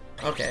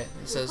 Okay.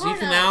 It says you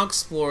can now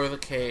explore the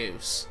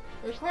caves.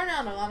 We cleared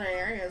out a lot of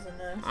areas in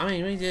this. I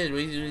mean, we did.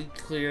 We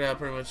cleared out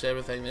pretty much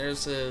everything.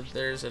 There's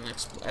an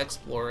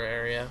explorer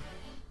area.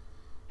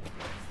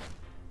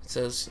 It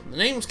says the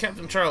name's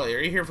Captain Charlie. Are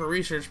you here for a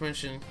research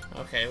mission?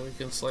 Okay, we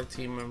can select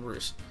team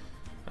members.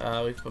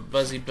 We put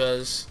Buzzy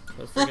Buzz,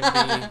 the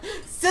freaking bee.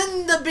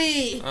 Send the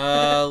bee.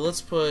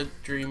 Let's put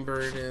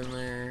Dreambird in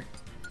there.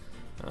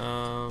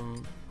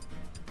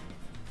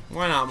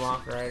 Why not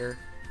Mock Rider?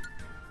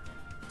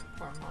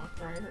 Or Mock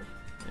Rider.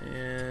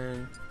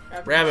 And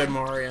Rabbit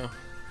Mario.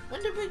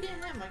 When did we get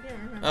him? I can't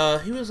remember.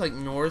 He was like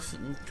north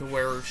to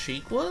where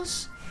Sheik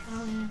was,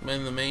 Oh, yeah.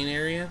 in the main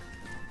area.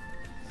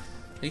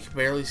 You can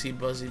barely see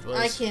Buzzy Buzz.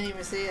 I can't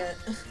even see it.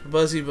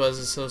 Buzzy Buzz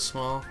is so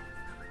small.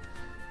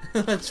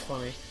 That's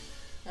funny.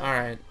 Okay.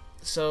 Alright,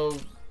 so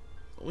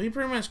we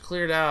pretty much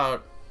cleared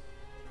out.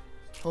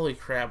 Holy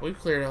crap, we've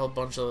cleared a whole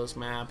bunch of this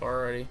map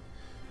already.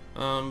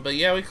 But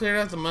yeah, we cleared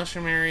out the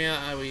mushroom area.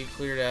 We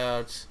cleared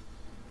out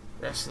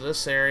the rest of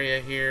this area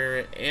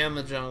here and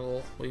the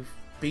jungle. We've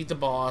beat the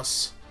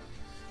boss.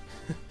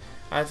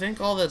 I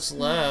think all that's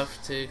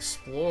left to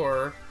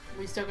explore.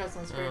 We still got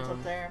some spirits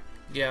up there.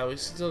 Yeah, we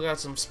still got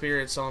some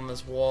spirits on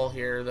this wall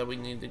here that we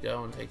need to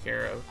go and take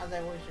care of. I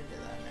think we should do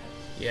that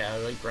next. Yeah,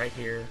 like right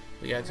here.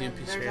 We got two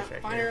There's spirits that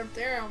right fire here. up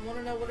there. I want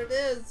to know what it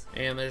is.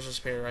 And there's a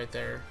spirit right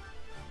there.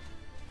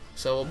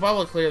 So we'll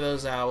probably clear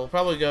those out. We'll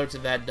probably go to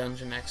that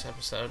dungeon next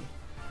episode,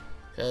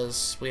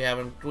 because we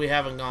haven't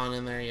gone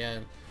in there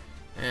yet.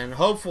 And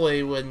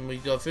hopefully when we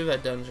go through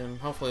that dungeon,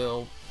 hopefully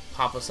it'll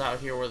pop us out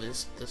here where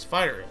this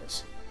fighter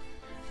is.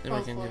 Then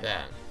we can do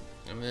that.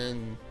 And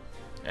then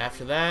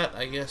after that,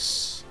 I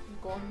guess I'm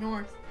going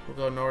north. we'll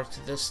go north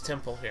to this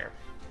temple here.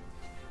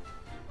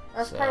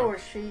 That's So- probably where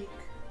Sheik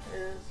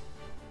is.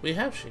 We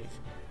have Sheik.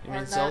 You Or mean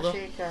not Zelda?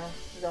 Sheik,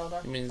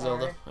 Zelda. You mean Sorry.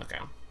 Zelda? Okay.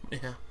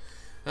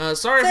 Yeah.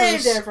 Sorry Same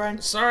for this.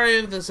 difference. Sorry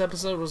if this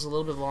episode was a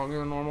little bit longer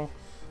than normal.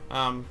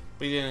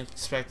 We didn't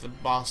expect the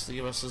boss to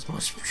give us as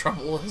much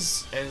trouble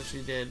as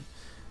she did,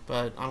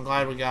 but I'm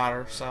glad we got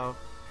her. So,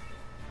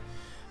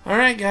 all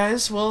right,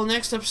 guys. Well,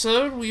 next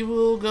episode we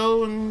will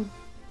go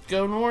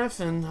north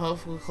and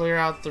hopefully clear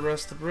out the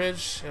rest of the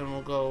bridge, and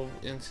we'll go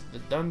into the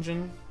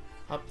dungeon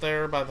up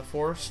there by the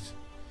forest,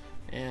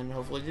 and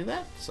hopefully do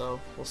that.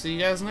 So we'll see you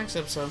guys next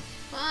episode.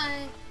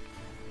 Bye.